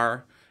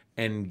Sagar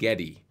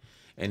Engedi,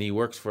 and he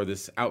works for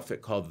this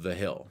outfit called The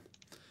Hill.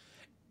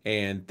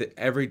 And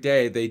every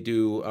day they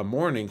do a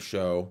morning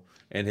show,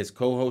 and his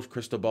co-host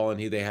Crystal Ball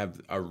and they have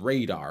a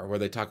radar where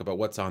they talk about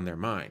what's on their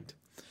mind.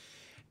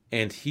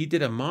 And he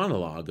did a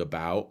monologue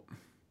about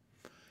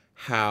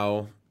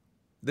how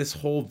this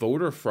whole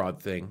voter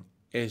fraud thing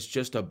is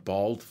just a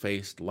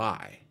bald-faced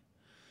lie,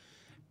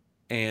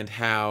 and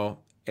how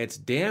it's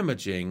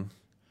damaging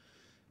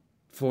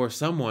for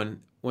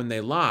someone when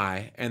they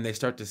lie and they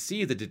start to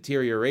see the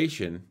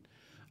deterioration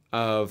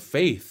of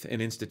faith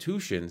in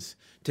institutions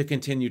to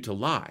continue to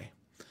lie.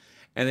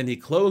 And then he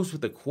closed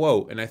with a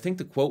quote, and I think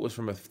the quote was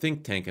from a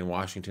think tank in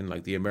Washington,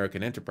 like the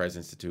American Enterprise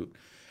Institute.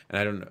 And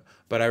I don't know,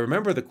 but I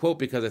remember the quote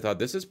because I thought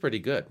this is pretty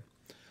good.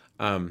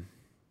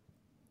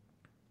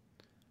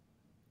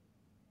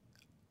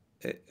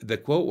 The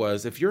quote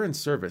was, "If you're in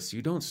service,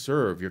 you don't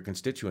serve your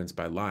constituents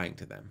by lying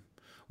to them.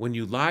 When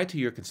you lie to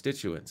your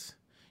constituents,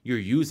 you're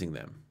using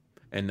them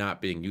and not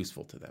being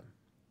useful to them."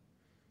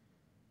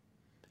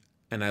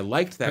 And I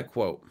liked that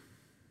quote.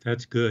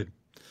 That's good.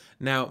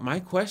 Now, my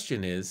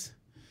question is,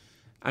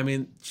 I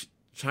mean,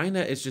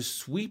 China is just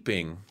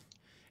sweeping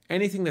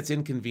anything that's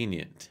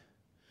inconvenient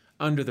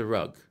under the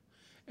rug.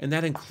 And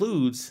that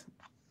includes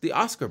the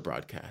Oscar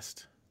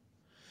broadcast.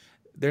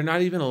 They're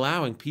not even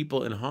allowing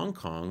people in Hong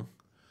Kong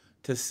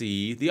to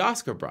see the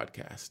Oscar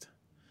broadcast.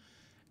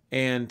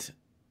 And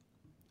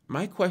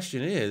my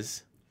question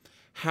is,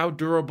 how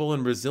durable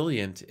and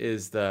resilient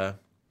is the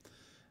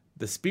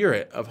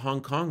spirit of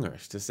Hong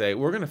Kongers to say,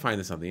 we're going to find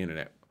this on the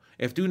internet.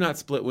 If Do Not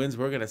Split wins,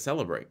 we're going to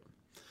celebrate.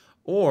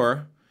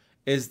 Or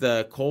is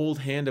the cold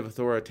hand of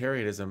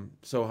authoritarianism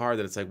so hard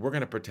that it's like, we're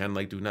going to pretend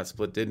like Do Not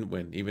Split didn't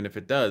win, even if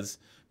it does,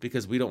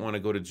 because we don't want to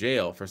go to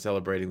jail for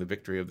celebrating the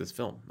victory of this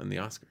film in the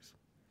Oscars.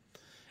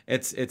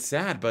 It's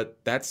sad,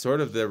 but that's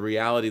sort of the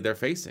reality they're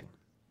facing.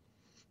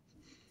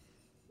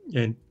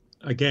 And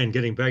again,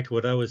 getting back to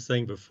what I was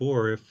saying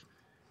before,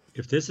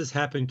 if this is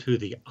happening to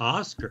the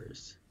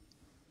Oscars,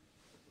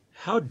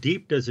 how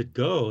deep does it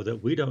go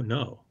that we don't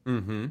know?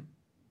 Mm-hmm.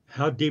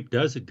 How deep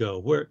does it go?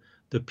 Where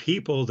the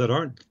people that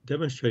aren't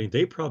demonstrating,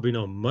 they probably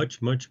know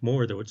much, much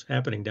more than what's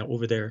happening down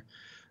over there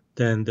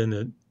than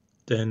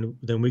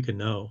we can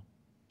know.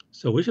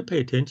 So we should pay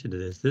attention to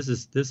this. This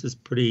is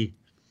pretty.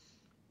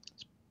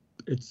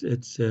 It's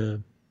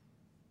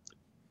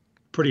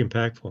pretty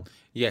impactful.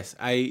 Yes,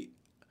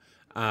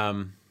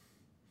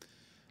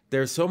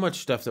 there's so much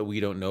stuff that we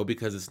don't know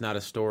because it's not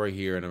a story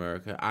here in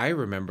America. I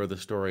remember the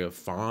story of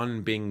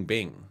Fan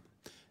Bingbing.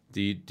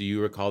 Do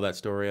you recall that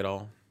story at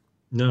all?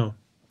 No.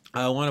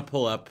 I want to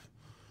pull up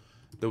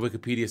the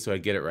Wikipedia so I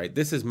get it right.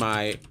 This is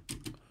my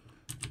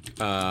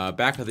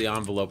back of the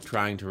envelope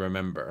trying to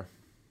remember.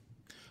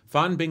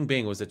 Fan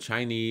Bingbing was a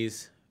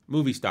Chinese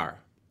movie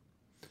star,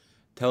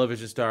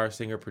 television star,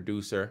 singer,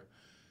 producer.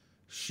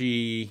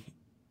 She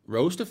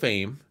rose to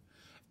fame,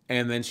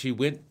 and then she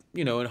went,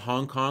 in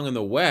Hong Kong in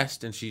the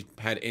West, and she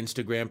had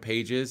Instagram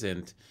pages,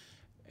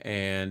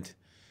 and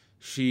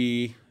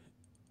she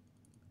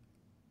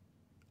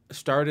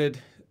started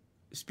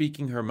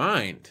speaking her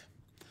mind.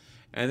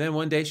 And then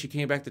one day she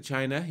came back to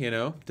China,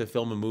 to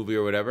film a movie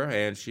or whatever,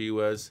 and she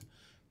was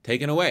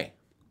taken away.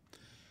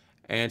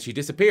 And she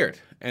disappeared.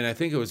 And I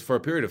think it was for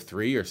a period of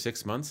 3 or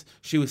 6 months.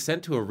 She was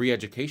sent to a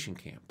re-education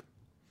camp.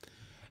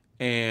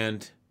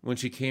 And when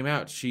she came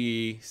out,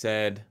 she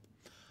said,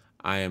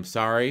 I am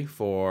sorry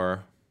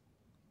for...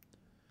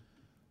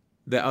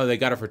 they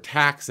got her for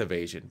tax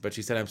evasion. But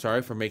she said, I'm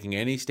sorry for making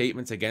any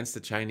statements against the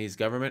Chinese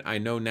government. I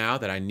know now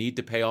that I need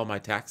to pay all my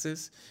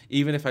taxes.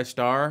 Even if I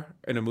star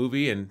in a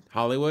movie in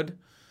Hollywood,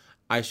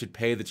 I should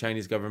pay the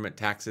Chinese government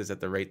taxes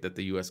at the rate that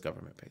the U.S.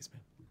 government pays me.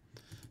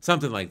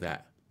 Something like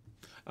that.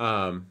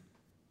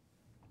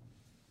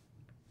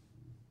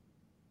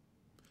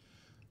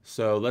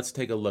 So let's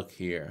take a look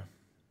here.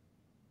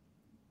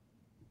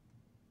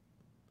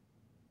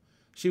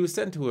 She was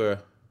sent to a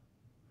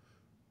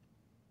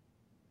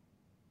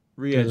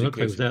re-education. It looked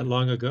like it was that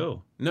long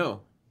ago.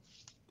 No,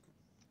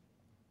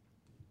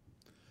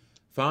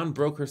 Fawn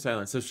broke her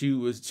silence. So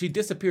she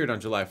disappeared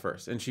on July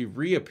 1st and she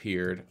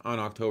reappeared on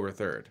October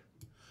 3rd,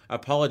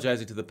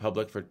 apologizing to the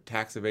public for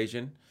tax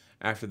evasion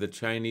after the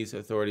Chinese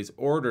authorities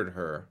ordered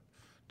her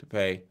to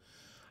pay.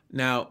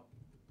 Now,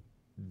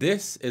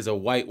 this is a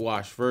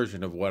whitewashed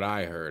version of what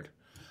I heard.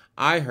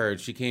 I heard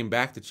she came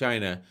back to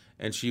China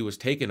and she was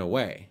taken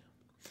away.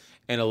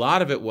 And a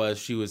lot of it was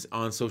she was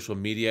on social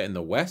media in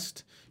the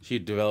West. She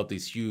had developed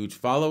these huge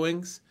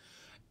followings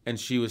and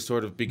she was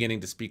sort of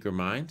beginning to speak her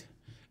mind.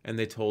 And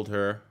they told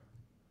her,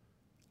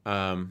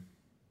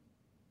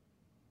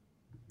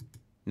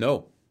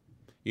 no,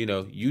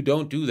 you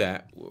don't do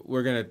that.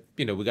 We're going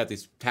to, we got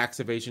these tax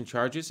evasion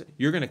charges.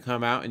 You're going to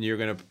come out and you're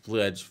going to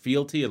pledge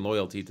fealty and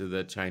loyalty to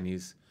the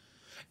Chinese.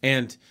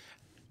 And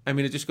I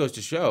mean, it just goes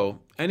to show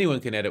anyone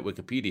can edit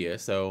Wikipedia.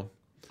 So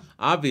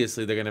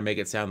obviously they're going to make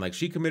it sound like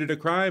she committed a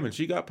crime and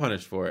she got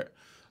punished for it.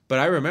 But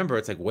I remember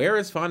it's like, where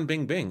is Fan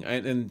Bingbing?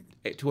 In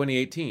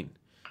 2018,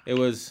 it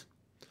was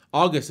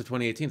August of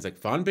 2018. It's like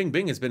Fan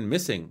Bingbing has been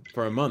missing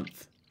for a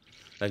month.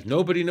 Like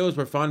nobody knows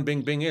where Fan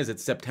Bingbing is.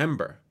 It's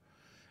September.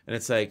 And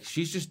it's like,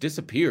 she's just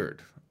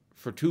disappeared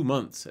for 2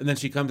 months. And then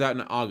she comes out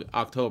in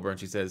October and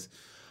she says,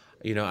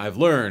 I've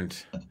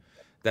learned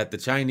that the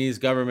Chinese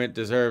government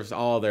deserves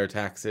all their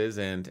taxes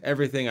and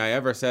everything I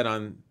ever said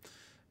on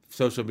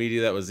social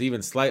media that was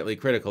even slightly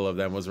critical of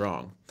them was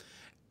wrong.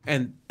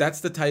 And that's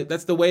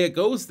the way it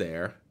goes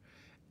there.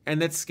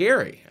 And that's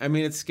scary. I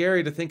mean, it's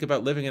scary to think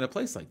about living in a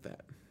place like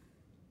that.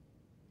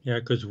 Yeah,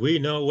 because we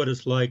know what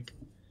it's like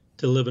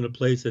to live in a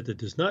place that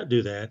does not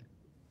do that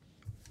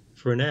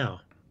for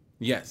now.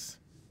 Yes.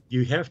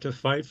 You have to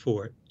fight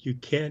for it. You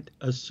can't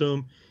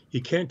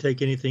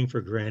take anything for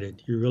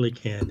granted. You really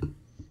can't.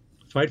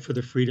 Fight for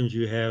the freedoms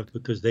you have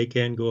because they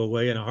can go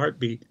away in a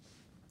heartbeat.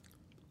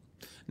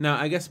 Now,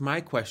 I guess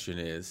my question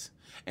is,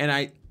 and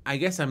I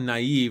guess I'm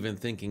naive in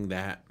thinking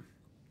that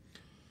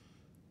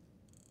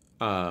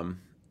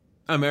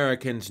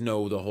Americans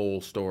know the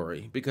whole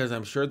story because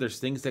I'm sure there's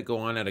things that go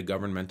on at a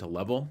governmental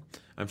level.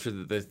 I'm sure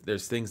that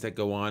there's things that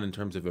go on in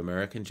terms of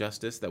American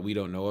justice that we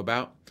don't know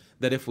about,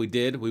 that if we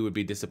did, we would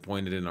be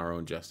disappointed in our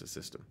own justice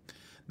system.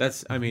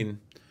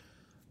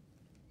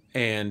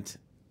 And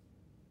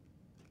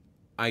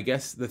I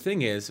guess the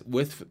thing is,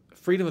 with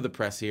freedom of the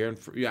press here,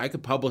 and I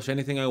could publish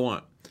anything I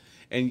want.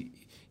 And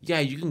yeah,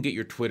 you can get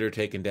your Twitter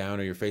taken down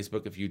or your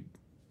Facebook if you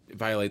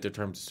violate their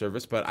terms of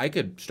service, but I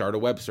could start a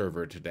web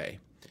server today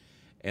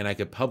and I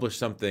could publish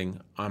something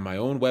on my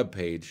own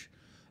webpage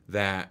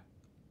that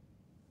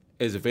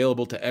is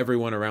available to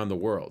everyone around the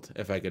world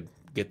if I could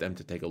get them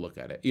to take a look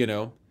at it,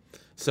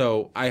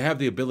 So I have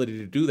the ability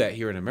to do that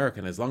here in America,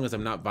 and as long as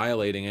I'm not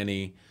violating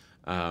any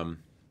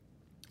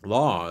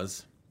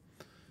laws,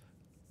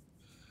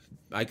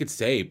 I could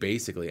say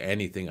basically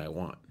anything I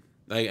want.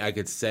 I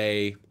could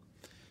say,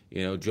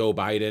 Joe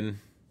Biden,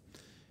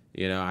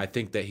 I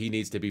think that he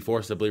needs to be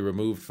forcibly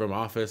removed from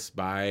office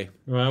by...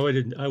 Well,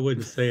 I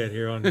wouldn't say it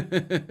here on...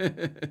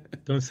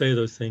 Don't say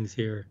those things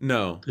here.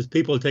 No. Because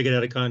people take it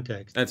out of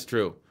context. That's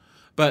true.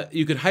 But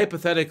you could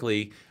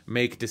hypothetically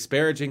make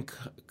disparaging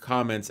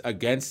comments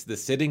against the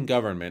sitting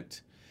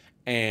government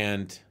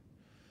and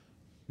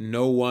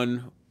no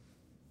one...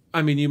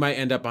 I mean, you might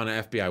end up on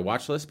an FBI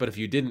watch list, but if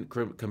you didn't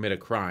commit a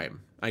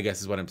crime, I guess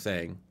is what I'm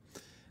saying,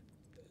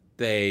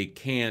 they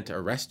can't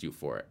arrest you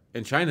for it.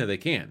 In China, they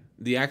can.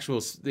 The act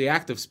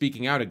of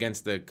speaking out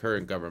against the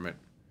current government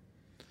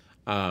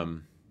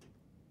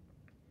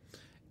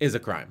is a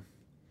crime.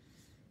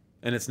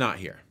 And it's not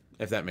here,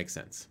 if that makes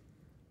sense.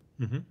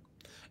 Mm-hmm.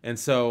 And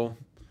so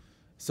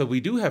we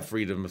do have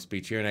freedom of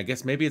speech here, and I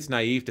guess maybe it's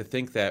naive to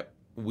think that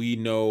we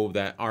know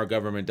that our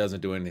government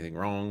doesn't do anything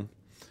wrong,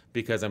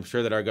 because I'm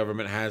sure that our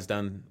government has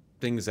done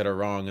things that are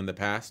wrong in the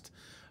past.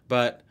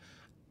 But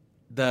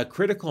the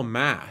critical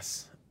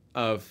mass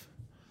of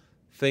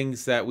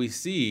things that we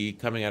see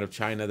coming out of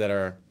China that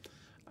are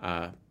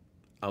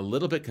a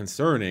little bit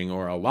concerning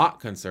or a lot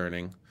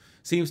concerning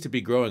seems to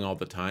be growing all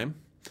the time.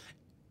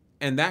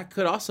 And that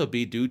could also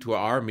be due to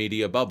our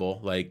media bubble.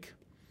 Like,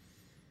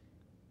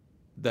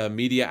 the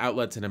media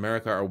outlets in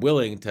America are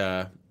willing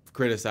to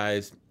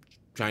criticize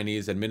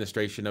Chinese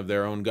administration of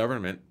their own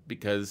government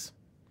because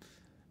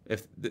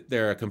if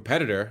they're a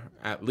competitor,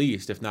 at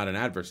least, if not an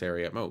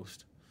adversary at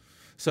most.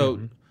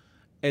 So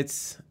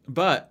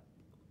but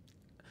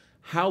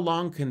how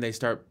long can they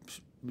start,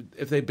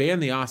 if they ban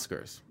the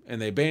Oscars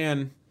and they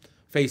ban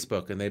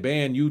Facebook and they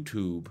ban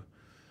YouTube,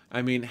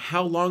 I mean,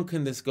 how long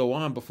can this go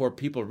on before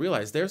people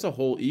realize there's a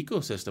whole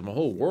ecosystem, a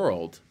whole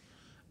world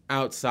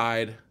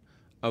outside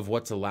of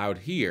what's allowed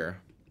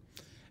here?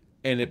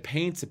 And it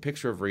paints a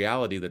picture of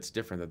reality that's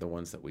different than the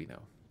ones that we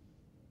know.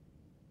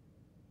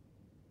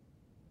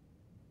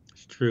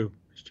 It's true.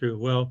 It's true.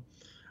 Well,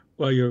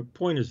 your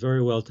point is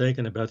very well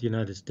taken about the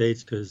United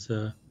States, because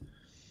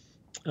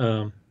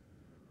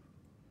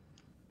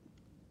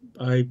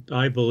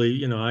I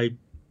believe, I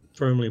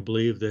firmly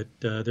believe that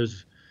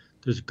there's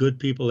good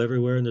people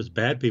everywhere and there's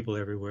bad people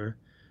everywhere,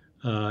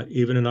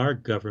 even in our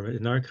government,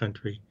 in our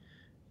country.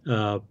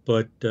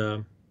 But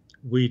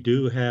we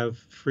do have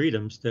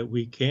freedoms that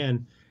we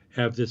can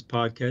have this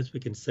podcast. We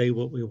can say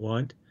what we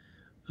want,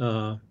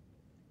 uh,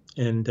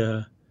 and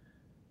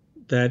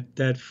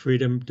that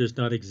freedom does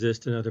not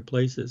exist in other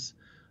places.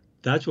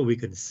 That's what we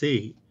can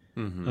see.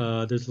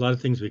 Mm-hmm. There's a lot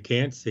of things we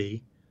can't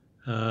see,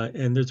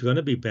 and there's going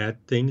to be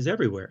bad things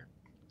everywhere.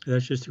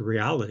 That's just a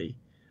reality.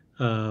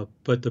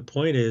 But the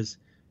point is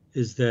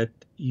that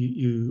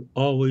you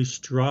always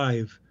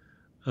strive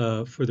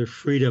for the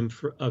freedom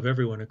of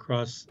everyone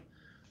across,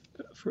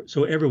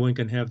 so everyone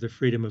can have the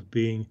freedom of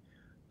being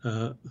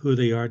who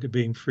they are, to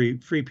being free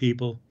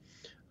people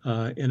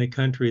in a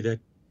country that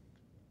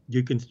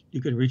you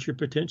can reach your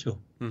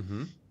potential.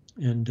 Mm-hmm.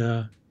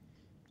 And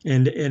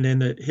and in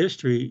the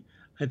history,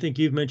 I think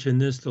you've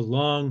mentioned this, the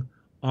long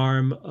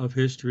arm of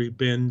history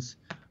bends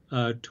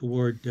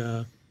toward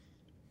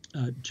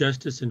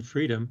justice and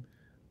freedom.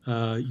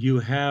 You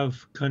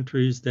have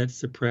countries that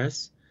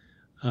suppress,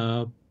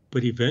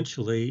 but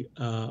eventually,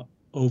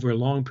 over a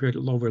long period,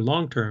 over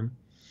long term,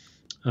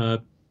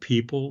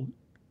 people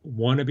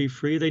want to be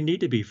free. They need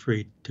to be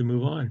free to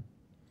move on.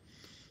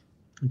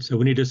 And so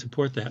we need to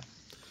support that.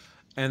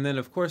 And then,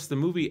 of course, the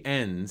movie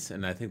ends,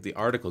 and I think the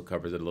article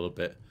covers it a little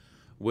bit,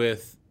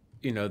 with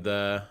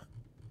the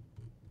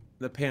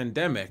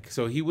pandemic.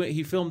 So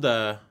he filmed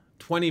a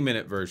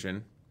 20-minute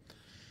version,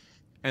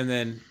 and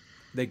then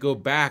they go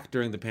back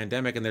during the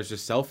pandemic, and there's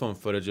just cell phone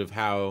footage of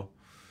how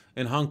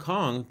in Hong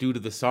Kong, due to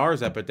the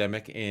SARS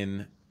epidemic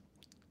in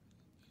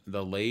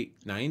the late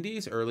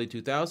 90s, early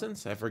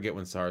 2000s, I forget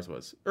when SARS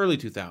was, early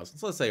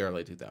 2000s, let's say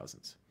early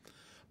 2000s.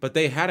 But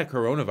they had a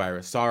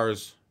coronavirus,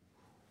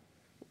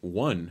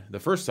 SARS-1, the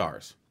first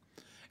SARS.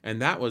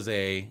 And that was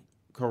a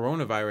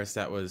coronavirus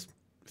that was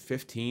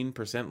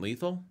 15%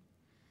 lethal.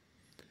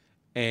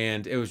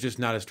 And it was just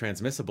not as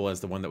transmissible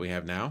as the one that we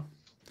have now.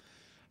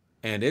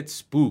 And it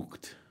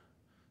spooked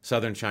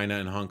southern China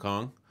and Hong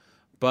Kong.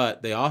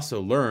 But they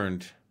also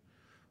learned,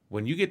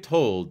 when you get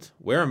told,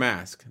 wear a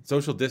mask,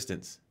 social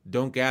distance,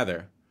 don't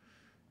gather,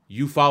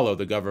 you follow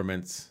the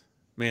government's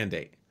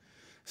mandate.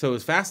 So it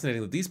was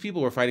fascinating that these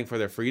people were fighting for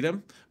their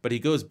freedom, but he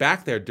goes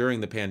back there during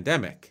the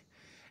pandemic,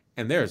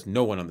 and there's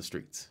no one on the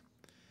streets.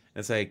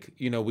 It's like,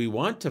 we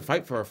want to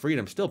fight for our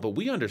freedom still, but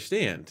we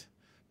understand,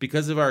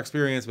 because of our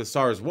experience with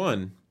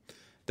SARS-1,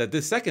 that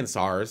this second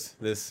SARS,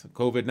 this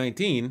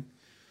COVID-19,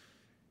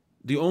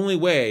 the only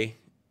way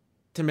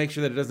to make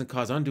sure that it doesn't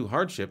cause undue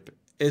hardship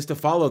is to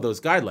follow those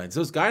guidelines.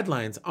 Those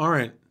guidelines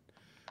aren't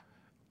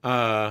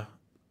a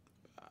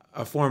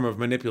form of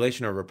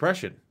manipulation or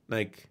repression.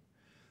 Like,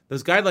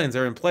 those guidelines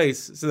are in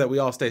place so that we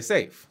all stay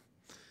safe.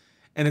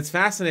 And it's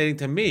fascinating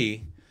to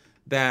me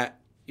that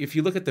if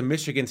you look at the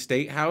Michigan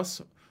State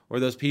House, where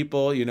those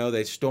people,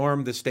 they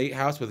stormed the State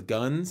House with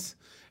guns,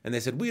 and they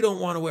said, we don't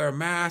want to wear a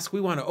mask.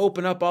 We want to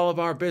open up all of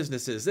our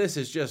businesses. This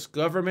is just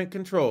government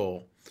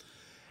control.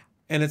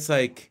 And it's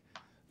like,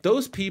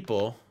 those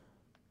people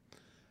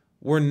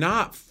were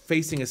not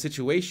facing a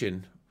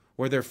situation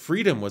where their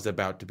freedom was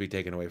about to be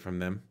taken away from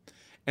them,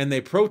 and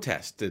they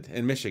protested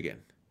in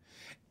Michigan.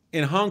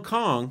 In Hong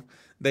Kong,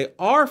 they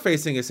are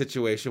facing a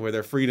situation where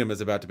their freedom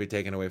is about to be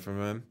taken away from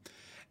them,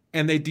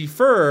 and they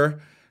defer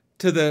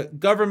to the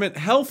government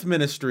health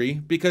ministry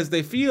because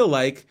they feel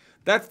like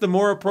that's the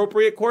more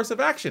appropriate course of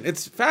action.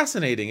 It's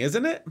fascinating,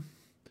 isn't it?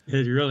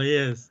 It really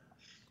is.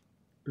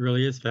 It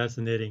really is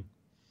fascinating.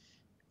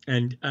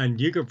 And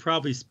you could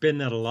probably spin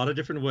that a lot of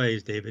different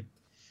ways, David.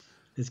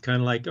 It's kind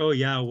of like, oh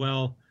yeah,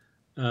 well,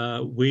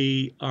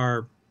 the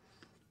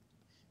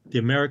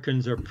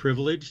Americans are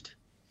privileged,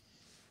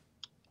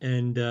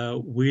 and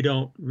we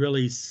don't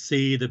really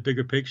see the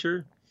bigger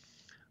picture.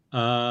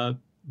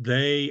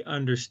 They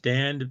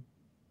understand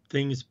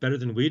things better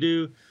than we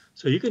do.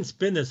 So you can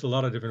spin this a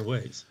lot of different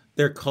ways.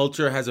 Their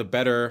culture has a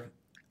better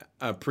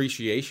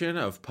appreciation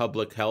of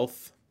public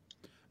health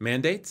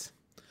mandates.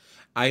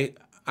 I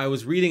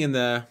was reading in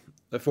the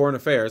Foreign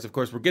Affairs, of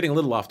course, we're getting a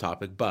little off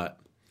topic, but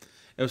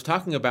it was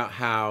talking about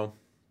how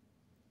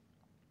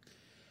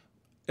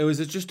it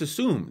was just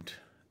assumed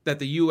that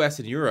the U.S.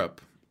 and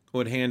Europe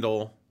would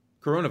handle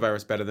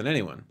coronavirus better than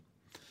anyone.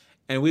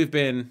 And we've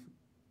been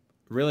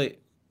really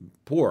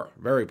poor,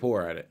 very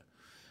poor at it.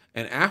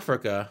 And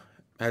Africa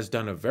has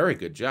done a very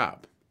good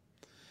job.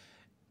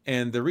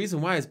 And the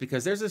reason why is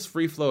because there's this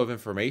free flow of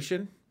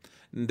information.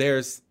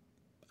 There's,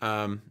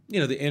 the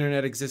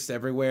internet exists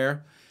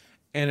everywhere.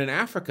 And in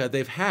Africa,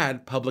 they've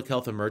had public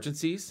health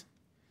emergencies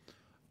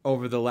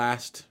over the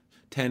last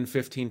 10,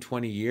 15,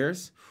 20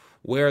 years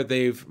where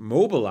they've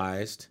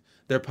mobilized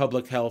their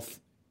public health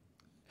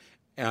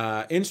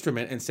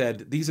instrument and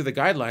said, these are the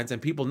guidelines,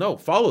 and people know,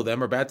 follow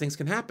them or bad things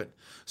can happen.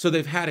 So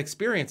they've had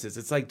experiences.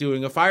 It's like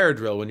doing a fire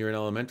drill when you're in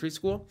elementary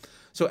school.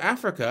 So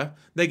Africa,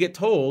 they get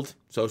told,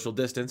 social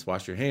distance,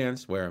 wash your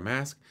hands, wear a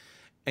mask.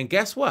 And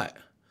guess what?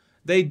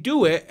 They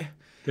do it.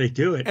 They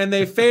do it. And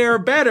they fare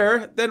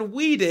better than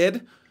we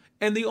did.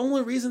 And the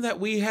only reason that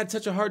we had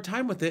such a hard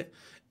time with it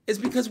is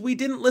because we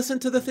didn't listen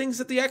to the things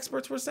that the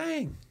experts were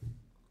saying.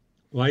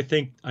 Well, I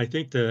think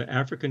the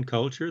African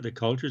culture, the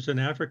cultures in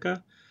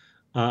Africa,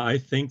 I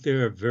think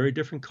they're a very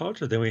different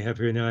culture than we have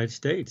here in the United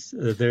States.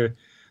 They're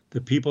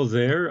the people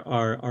there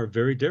are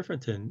very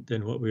different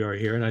than what we are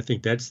here, and I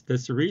think that's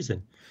the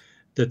reason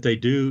that they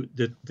do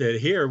that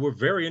here we're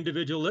very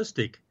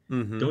individualistic.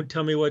 Mm-hmm. Don't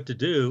tell me what to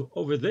do.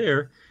 Over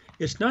there,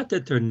 it's not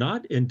that they're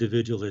not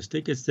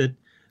individualistic, it's that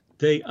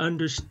they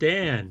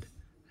understand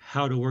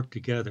how to work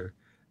together.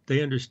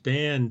 They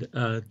understand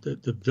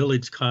the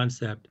village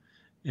concept,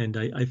 and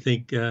I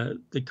think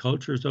the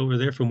cultures over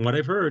there, from what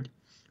I've heard,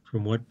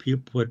 from what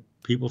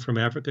people from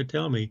Africa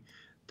tell me,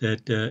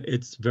 that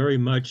it's very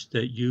much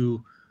that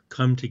you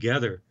come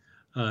together.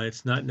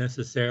 It's not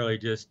necessarily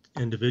just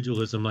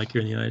individualism like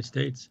here in the United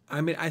States.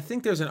 I mean, I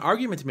think there's an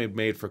argument to be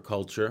made for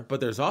culture, but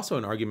there's also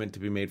an argument to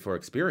be made for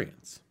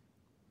experience.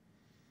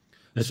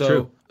 That's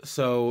true.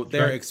 So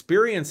their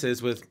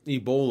experiences with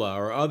Ebola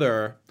or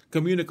other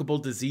communicable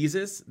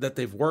diseases that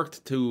they've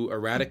worked to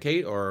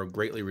eradicate or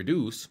greatly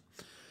reduce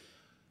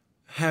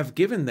have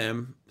given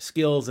them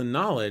skills and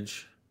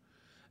knowledge,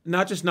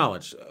 not just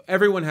knowledge.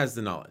 Everyone has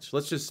the knowledge.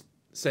 Let's just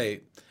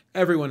say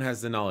everyone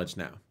has the knowledge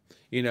now.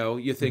 You know,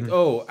 you think,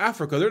 oh,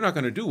 Africa, they're not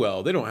going to do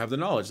well. They don't have the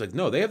knowledge. Like,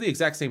 no, they have the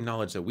exact same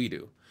knowledge that we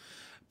do.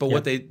 But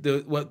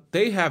what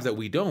they have that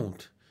we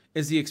don't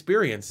is the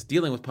experience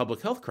dealing with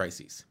public health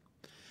crises.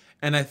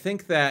 And I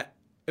think that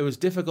it was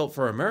difficult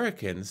for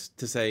Americans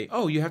to say,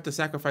 oh, you have to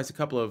sacrifice a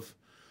couple of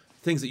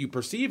things that you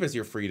perceive as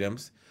your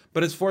freedoms,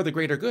 but it's for the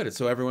greater good. It's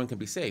so everyone can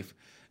be safe.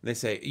 And they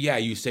say, yeah,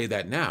 you say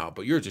that now,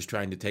 but you're just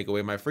trying to take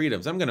away my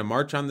freedoms. I'm going to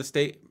march on the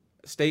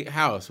state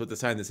house with a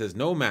sign that says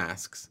no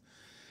masks.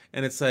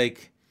 And it's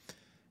like,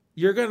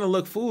 you're going to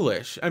look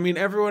foolish. I mean,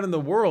 everyone in the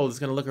world is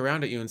going to look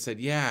around at you and say,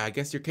 yeah, I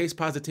guess your case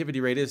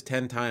positivity rate is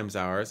 10 times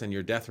ours and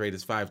your death rate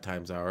is 5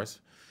 times ours.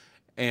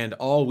 And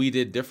all we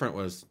did different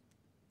was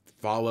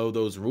follow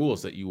those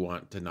rules that you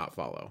want to not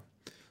follow.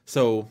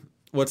 So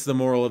what's the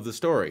moral of the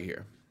story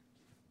here?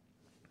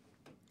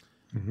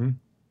 Mm-hmm.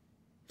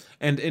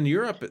 And in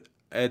Europe,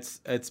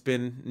 it's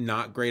been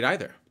not great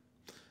either.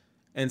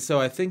 And so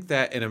I think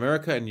that in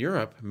America and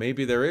Europe,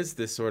 maybe there is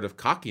this sort of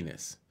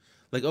cockiness.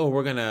 Like, oh,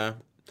 we're going to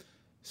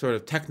sort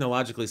of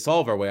technologically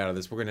solve our way out of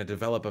this. We're going to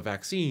develop a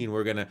vaccine.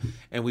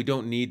 And we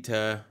don't need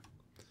to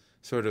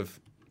sort of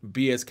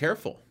be as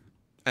careful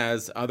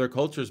as other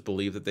cultures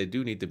believe that they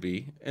do need to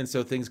be. And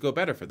so things go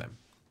better for them.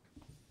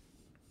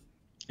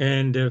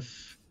 And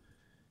if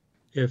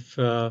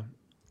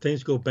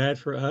things go bad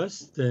for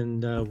us,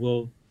 then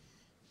we'll,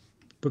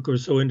 because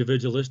we're so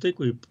individualistic,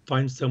 we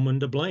find someone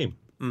to blame.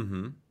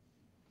 Mm-hmm.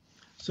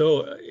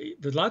 So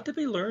there's a lot to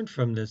be learned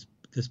from this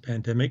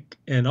pandemic,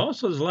 and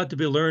also there's a lot to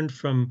be learned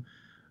from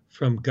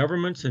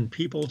governments and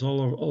peoples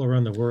all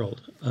around the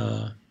world,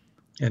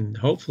 and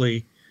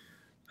hopefully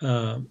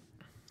from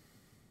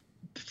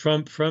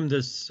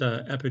this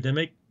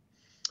epidemic,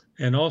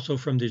 and also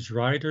from these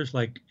rioters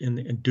like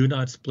in Do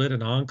Not Split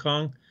in Hong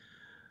Kong,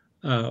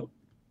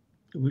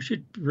 we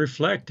should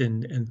reflect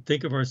and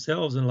think of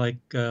ourselves and like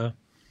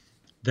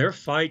their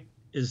fight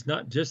is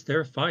not just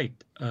their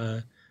fight.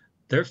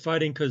 They're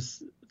fighting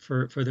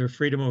for their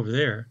freedom over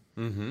there.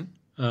 Mm-hmm.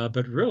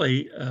 But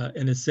really,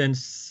 in a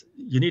sense,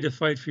 you need to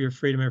fight for your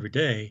freedom every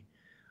day,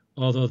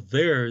 although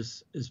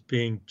theirs is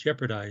being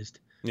jeopardized.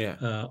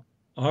 Yeah.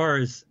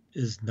 Ours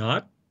is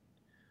not,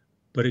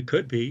 but it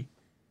could be.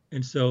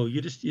 And so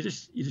you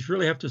just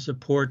really have to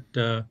support.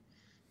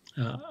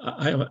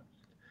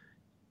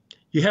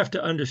 You have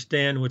to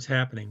understand what's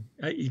happening.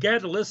 You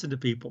got to listen to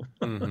people,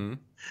 Mm-hmm.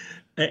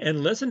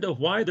 and listen to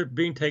why they're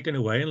being taken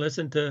away, and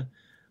listen to.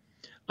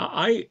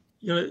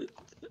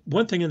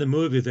 One thing in the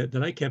movie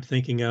that I kept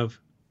thinking of,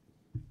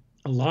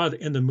 a lot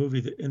in the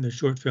movie, in the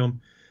short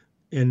film,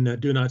 in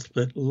Do Not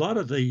Split, a lot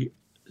of the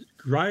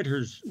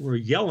rioters were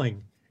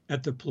yelling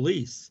at the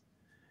police,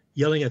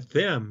 yelling at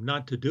them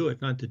not to do it.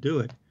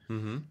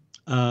 Mm-hmm.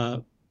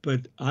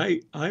 But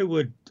I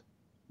would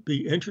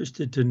be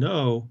interested to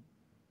know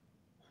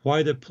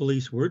why the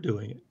police were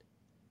doing it,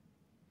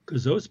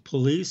 because those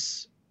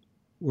police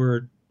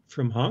were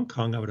from Hong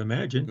Kong, I would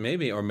imagine.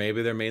 Maybe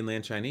they're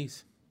mainland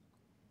Chinese.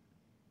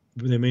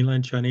 Were they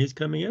mainland Chinese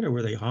coming in, or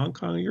were they Hong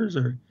Kongers?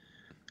 Or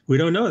we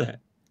don't know that.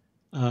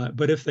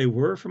 But if they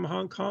were from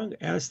Hong Kong,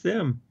 ask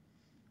them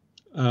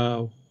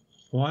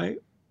why.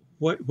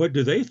 What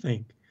do they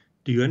think?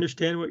 Do you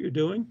understand what you're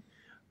doing,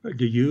 or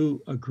do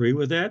you agree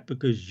with that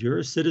because you're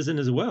a citizen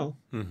as well?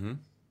 Mm-hmm.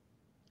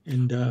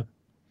 And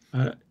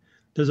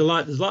there's a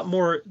lot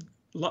more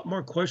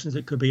questions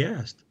that could be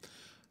asked.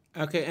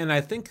 Okay, and I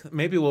think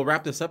maybe we'll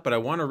wrap this up, but I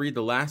want to read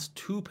the last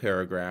 2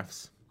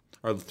 paragraphs.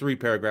 Or 3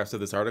 paragraphs of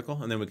this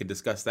article, and then we can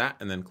discuss that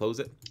and then close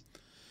it.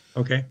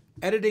 Okay.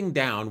 Editing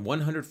down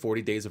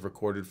 140 days of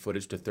recorded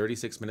footage to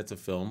 36 minutes of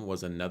film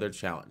was another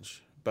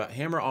challenge. But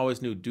Hammer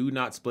always knew Do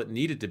Not Split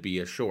needed to be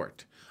a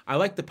short. I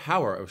like the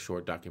power of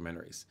short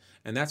documentaries,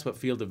 and that's what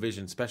Field of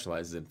Vision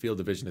specializes in. Field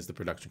of Vision is the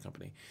production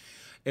company.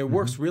 It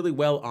works really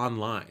well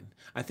online.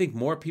 I think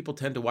more people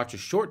tend to watch a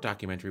short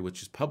documentary,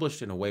 which is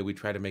published in a way we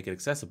try to make it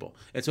accessible.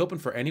 It's open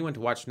for anyone to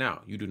watch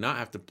now. You do not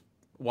have to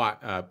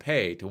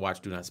pay to watch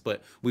Do Not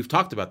Split. We've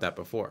talked about that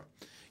before.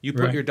 You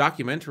put your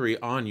documentary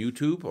on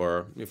YouTube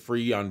or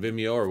free on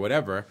Vimeo or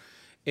whatever.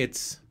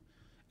 It's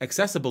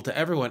accessible to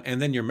everyone,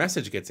 and then your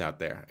message gets out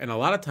there. And a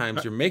lot of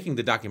times you're making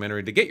the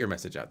documentary to get your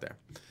message out there.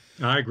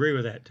 I agree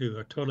with that too.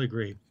 I totally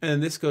agree.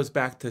 And this goes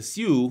back to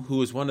Sue, who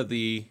was one of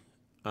the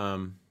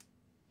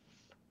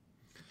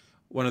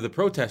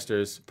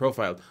protesters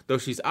profiled. Though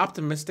she's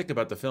optimistic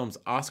about the film's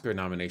Oscar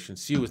nomination,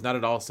 Sue is not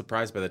at all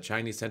surprised by the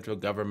Chinese central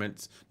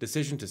government's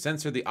decision to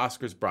censor the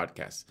Oscars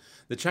broadcasts.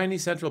 The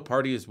Chinese Central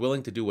Party is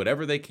willing to do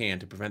whatever they can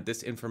to prevent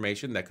this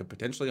information that could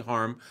potentially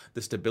harm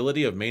the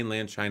stability of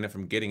mainland China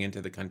from getting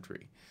into the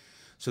country.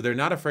 So they're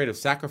not afraid of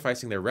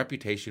sacrificing their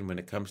reputation when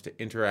it comes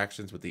to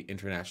interactions with the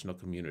international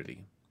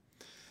community.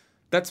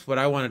 That's what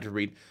I wanted to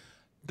read.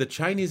 The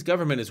Chinese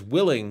government is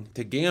willing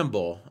to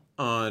gamble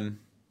on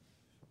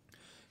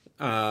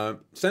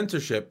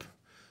censorship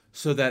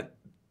so that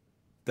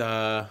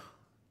the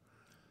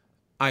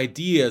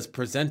ideas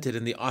presented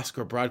in the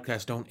Oscar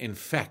broadcast don't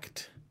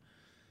infect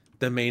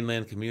the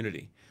mainland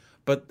community.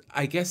 But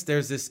I guess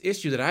there's this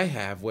issue that I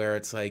have where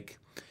it's like,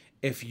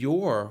 if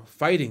you're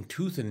fighting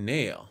tooth and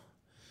nail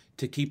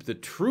to keep the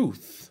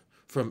truth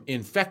from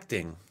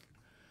infecting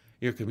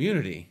your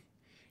community,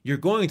 you're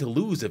going to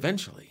lose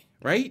eventually,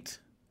 right?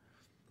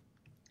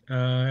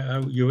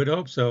 You would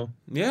hope so.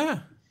 Yeah.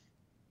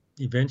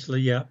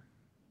 Eventually, yeah.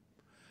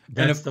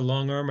 That's the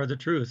long arm of the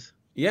truth.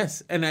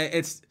 Yes, and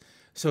it's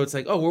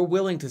like, oh, we're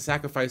willing to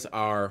sacrifice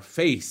our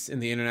face in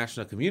the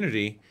international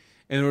community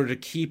in order to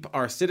keep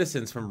our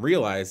citizens from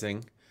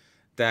realizing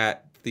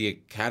that the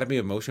Academy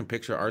of Motion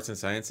Picture Arts and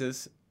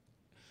Sciences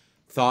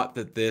thought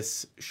that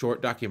this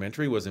short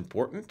documentary was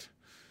important.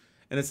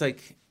 And it's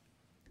like,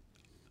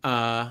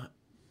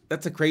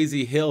 that's a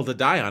crazy hill to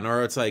die on.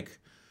 Or it's like,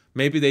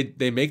 maybe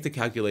they make the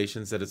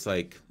calculations that it's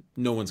like,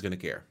 no one's going to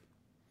care.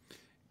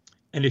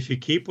 And if you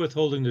keep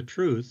withholding the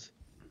truth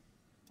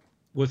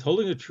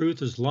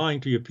is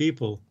lying to your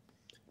people,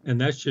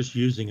 and that's just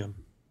using them.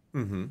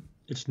 Mm-hmm.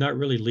 It's not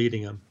really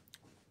leading them.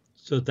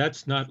 So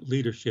that's not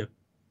leadership.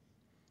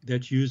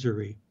 That's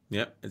usury.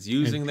 Yep, it's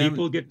using and them.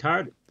 People get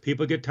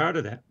tired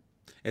of that.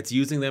 It's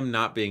using them,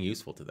 not being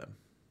useful to them.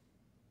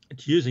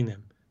 It's using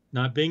them,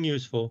 not being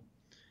useful,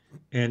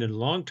 and in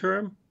long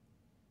term,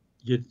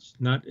 it's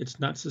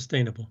not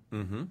sustainable.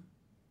 Mm-hmm.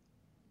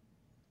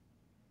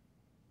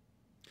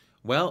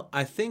 Well,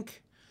 I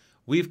think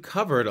we've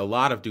covered a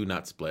lot of Do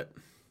Not Split.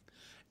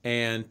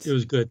 And it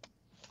was good.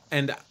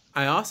 And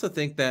I also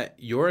think that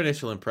your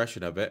initial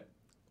impression of it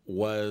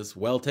was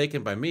well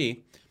taken by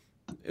me.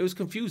 It was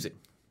confusing.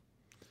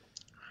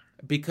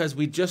 Because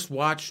we just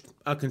watched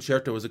A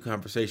Concerto as a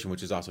Conversation,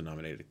 which is also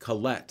nominated.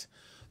 Colette.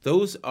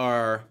 Those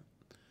are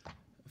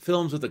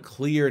films with a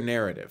clear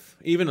narrative.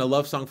 Even A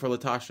Love Song for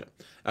Latasha.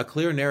 A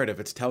clear narrative.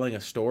 It's telling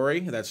a story.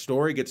 That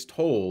story gets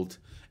told,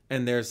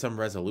 and there's some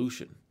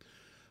resolution.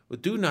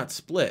 With Do Not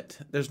Split,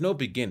 there's no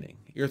beginning.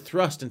 You're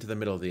thrust into the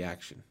middle of the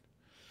action.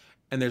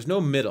 And there's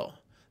no middle.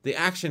 The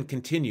action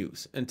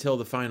continues until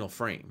the final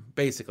frame,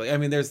 basically. I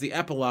mean, there's the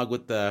epilogue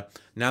with the,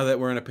 now that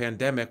we're in a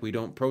pandemic, we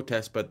don't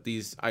protest, but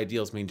these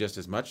ideals mean just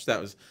as much. That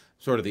was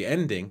sort of the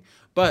ending.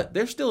 But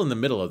they're still in the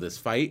middle of this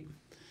fight,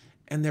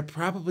 and they're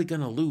probably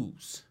going to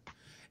lose.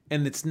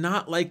 And it's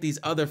not like these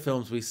other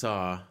films we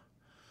saw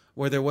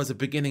where there was a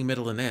beginning,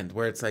 middle, and end,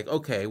 where it's like,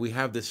 okay, we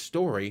have this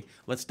story.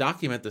 Let's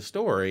document the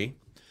story.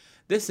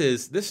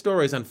 This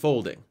story is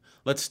unfolding.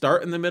 Let's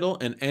start in the middle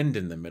and end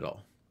in the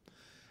middle.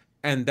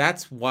 And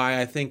that's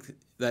why I think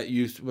that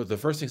the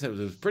first thing I said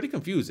was pretty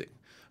confusing.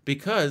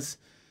 Because,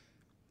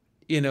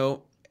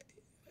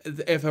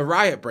 if a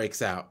riot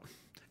breaks out,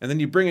 and then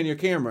you bring in your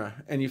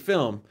camera and you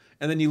film,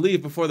 and then you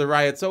leave before the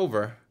riot's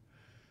over,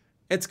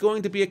 it's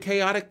going to be a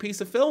chaotic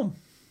piece of film.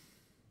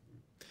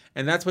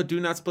 And that's what Do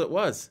Not Split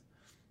was.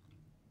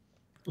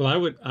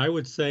 Well, I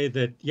would say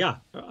that, yeah,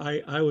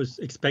 I was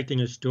expecting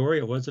a story.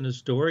 It wasn't a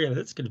story.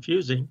 That's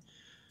confusing.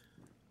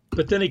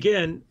 But then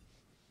again,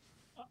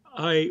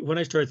 when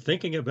I started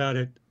thinking about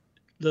it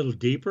a little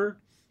deeper,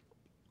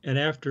 and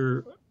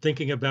after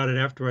thinking about it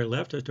after I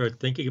left, I've been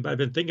thinking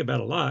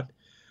about it a lot.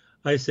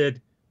 I said,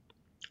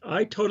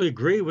 I totally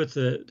agree with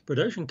the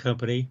production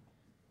company.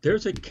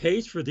 There's a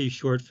case for these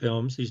short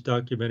films, these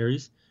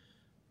documentaries,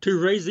 to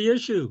raise the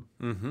issue.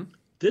 Mm-hmm.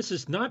 This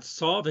is not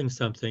solving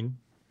something.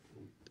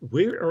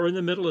 We are in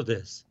the middle of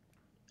this.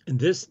 And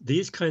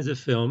these kinds of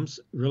films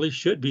really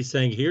should be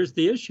saying, here's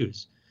the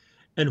issues.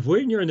 And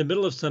when you're in the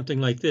middle of something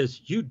like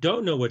this, you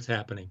don't know what's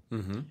happening.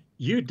 Mm-hmm.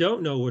 You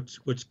don't know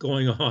what's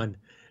going on,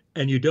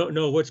 and you don't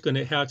know how it's going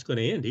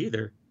to end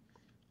either.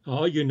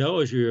 All you know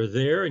is you're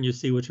there and you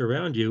see what's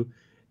around you.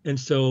 And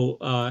so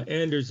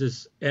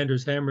Anders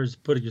Hammer's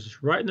putting us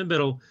right in the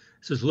middle.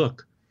 Says,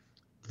 look,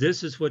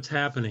 this is what's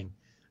happening.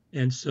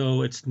 And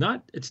so it's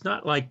not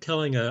like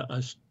telling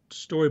a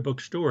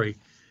storybook story.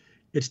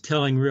 It's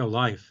telling real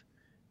life,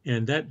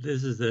 and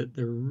this is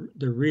the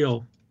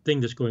real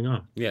thing that's going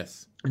on.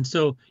 Yes. And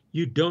so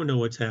you don't know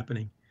what's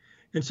happening.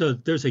 And so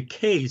there's a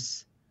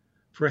case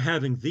for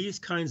having these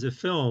kinds of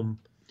film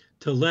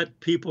to let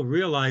people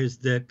realize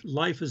that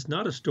life is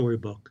not a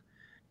storybook,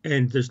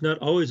 and there's not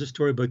always a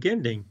storybook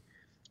ending.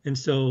 And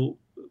so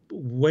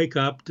wake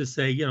up to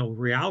say,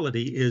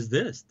 reality is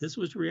this. This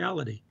was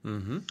reality.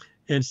 Mm-hmm.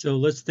 And so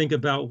let's think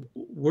about,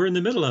 we're in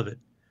the middle of it.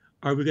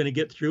 Are we going to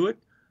get through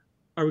it?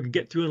 Are we going to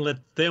get through and let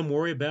them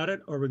worry about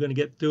it? Or are we going to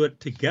get through it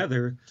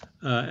together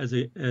as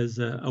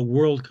a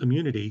world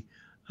community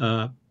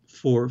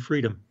for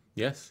freedom?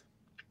 Yes.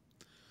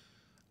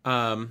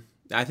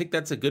 I think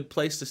that's a good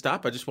place to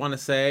stop. I just want to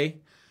say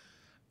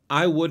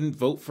I wouldn't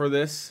vote for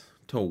this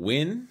to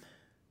win,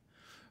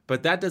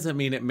 but that doesn't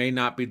mean it may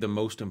not be the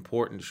most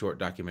important short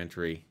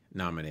documentary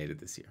nominated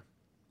this year.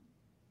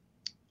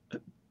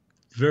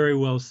 Very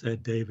well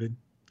said, David.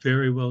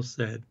 Very well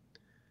said.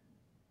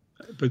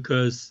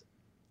 Because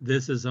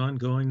this is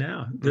ongoing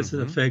now. This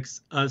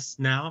affects us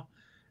now.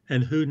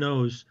 And who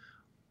knows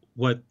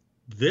what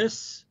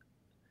this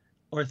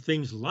or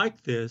things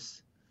like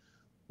this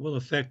will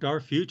affect our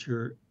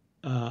future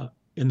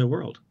in the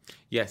world.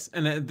 Yes.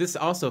 And this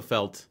also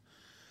felt,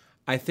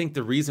 I think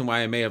the reason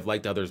why I may have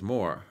liked others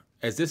more,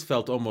 as this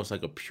felt almost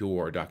like a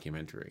pure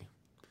documentary.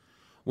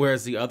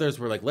 Whereas the others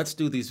were like, let's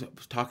do these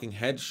talking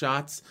head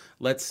shots.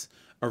 Let's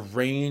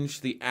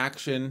arrange the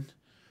action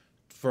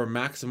for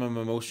maximum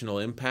emotional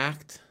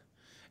impact.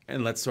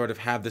 And let's sort of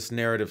have this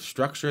narrative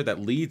structure that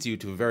leads you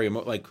to a very,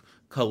 like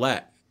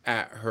Colette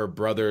at her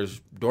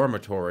brother's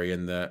dormitory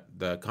in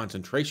the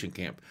concentration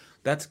camp.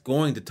 That's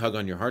going to tug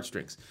on your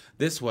heartstrings.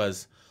 This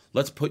was,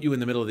 let's put you in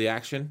the middle of the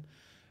action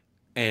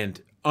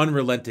and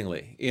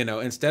unrelentingly,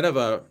 instead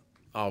of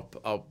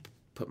I'll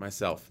put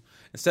myself,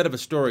 instead of a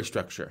story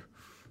structure,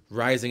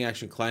 rising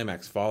action,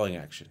 climax, falling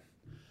action.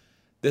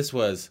 This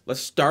was,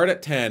 let's start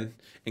at 10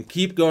 and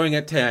keep going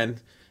at 10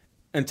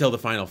 until the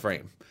final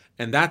frame.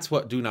 And that's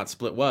what Do Not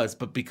Split was.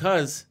 But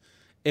because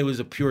it was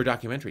a pure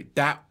documentary,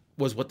 that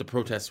was what the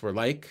protests were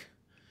like.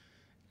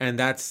 And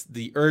that's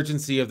the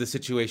urgency of the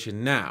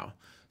situation now.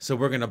 So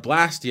we're going to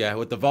blast you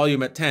with the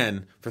volume at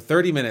 10 for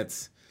 30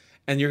 minutes.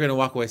 And you're going to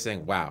walk away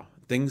saying, wow,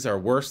 things are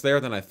worse there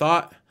than I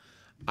thought.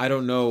 I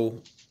don't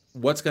know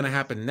what's going to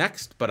happen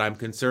next, but I'm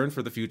concerned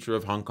for the future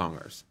of Hong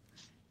Kongers.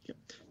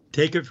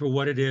 Take it for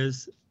what it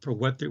is, for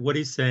what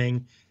he's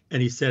saying,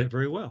 and he said it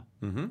very well.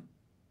 Mm-hmm.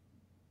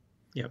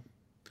 Yep.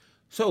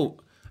 So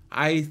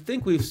I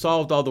think we've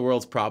solved all the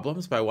world's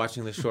problems by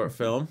watching this short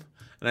film,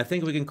 and I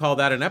think we can call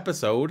that an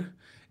episode.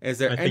 Is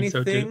there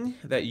anything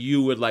that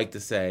you would like to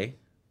say?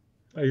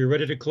 Are you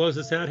ready to close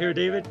us out here,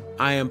 David?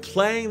 I am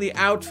playing the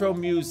outro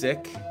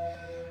music,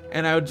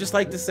 and I would just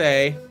like to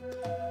say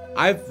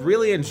I've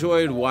really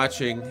enjoyed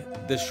watching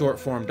the short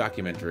form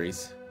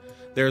documentaries.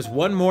 There's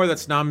one more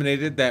that's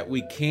nominated that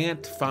we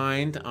can't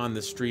find on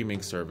the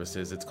streaming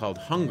services. It's called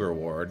Hunger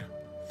Ward.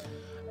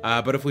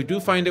 But if we do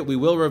find it, we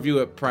will review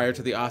it prior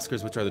to the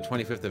Oscars, which are the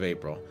 25th of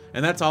April.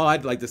 And that's all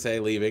I'd like to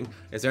say, leaving.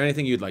 Is there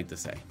anything you'd like to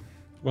say?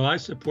 Well, I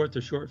support the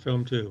short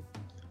film, too.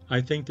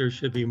 I think there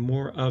should be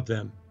more of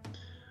them.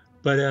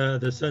 But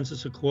the Sons of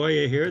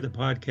Sequoia here, the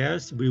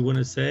podcast, we want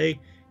to say,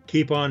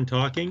 keep on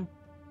talking,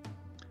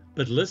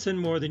 but listen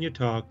more than you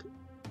talk,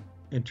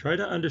 and try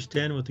to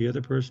understand what the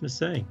other person is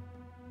saying.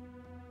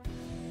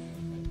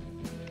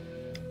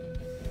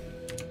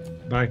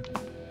 Bye.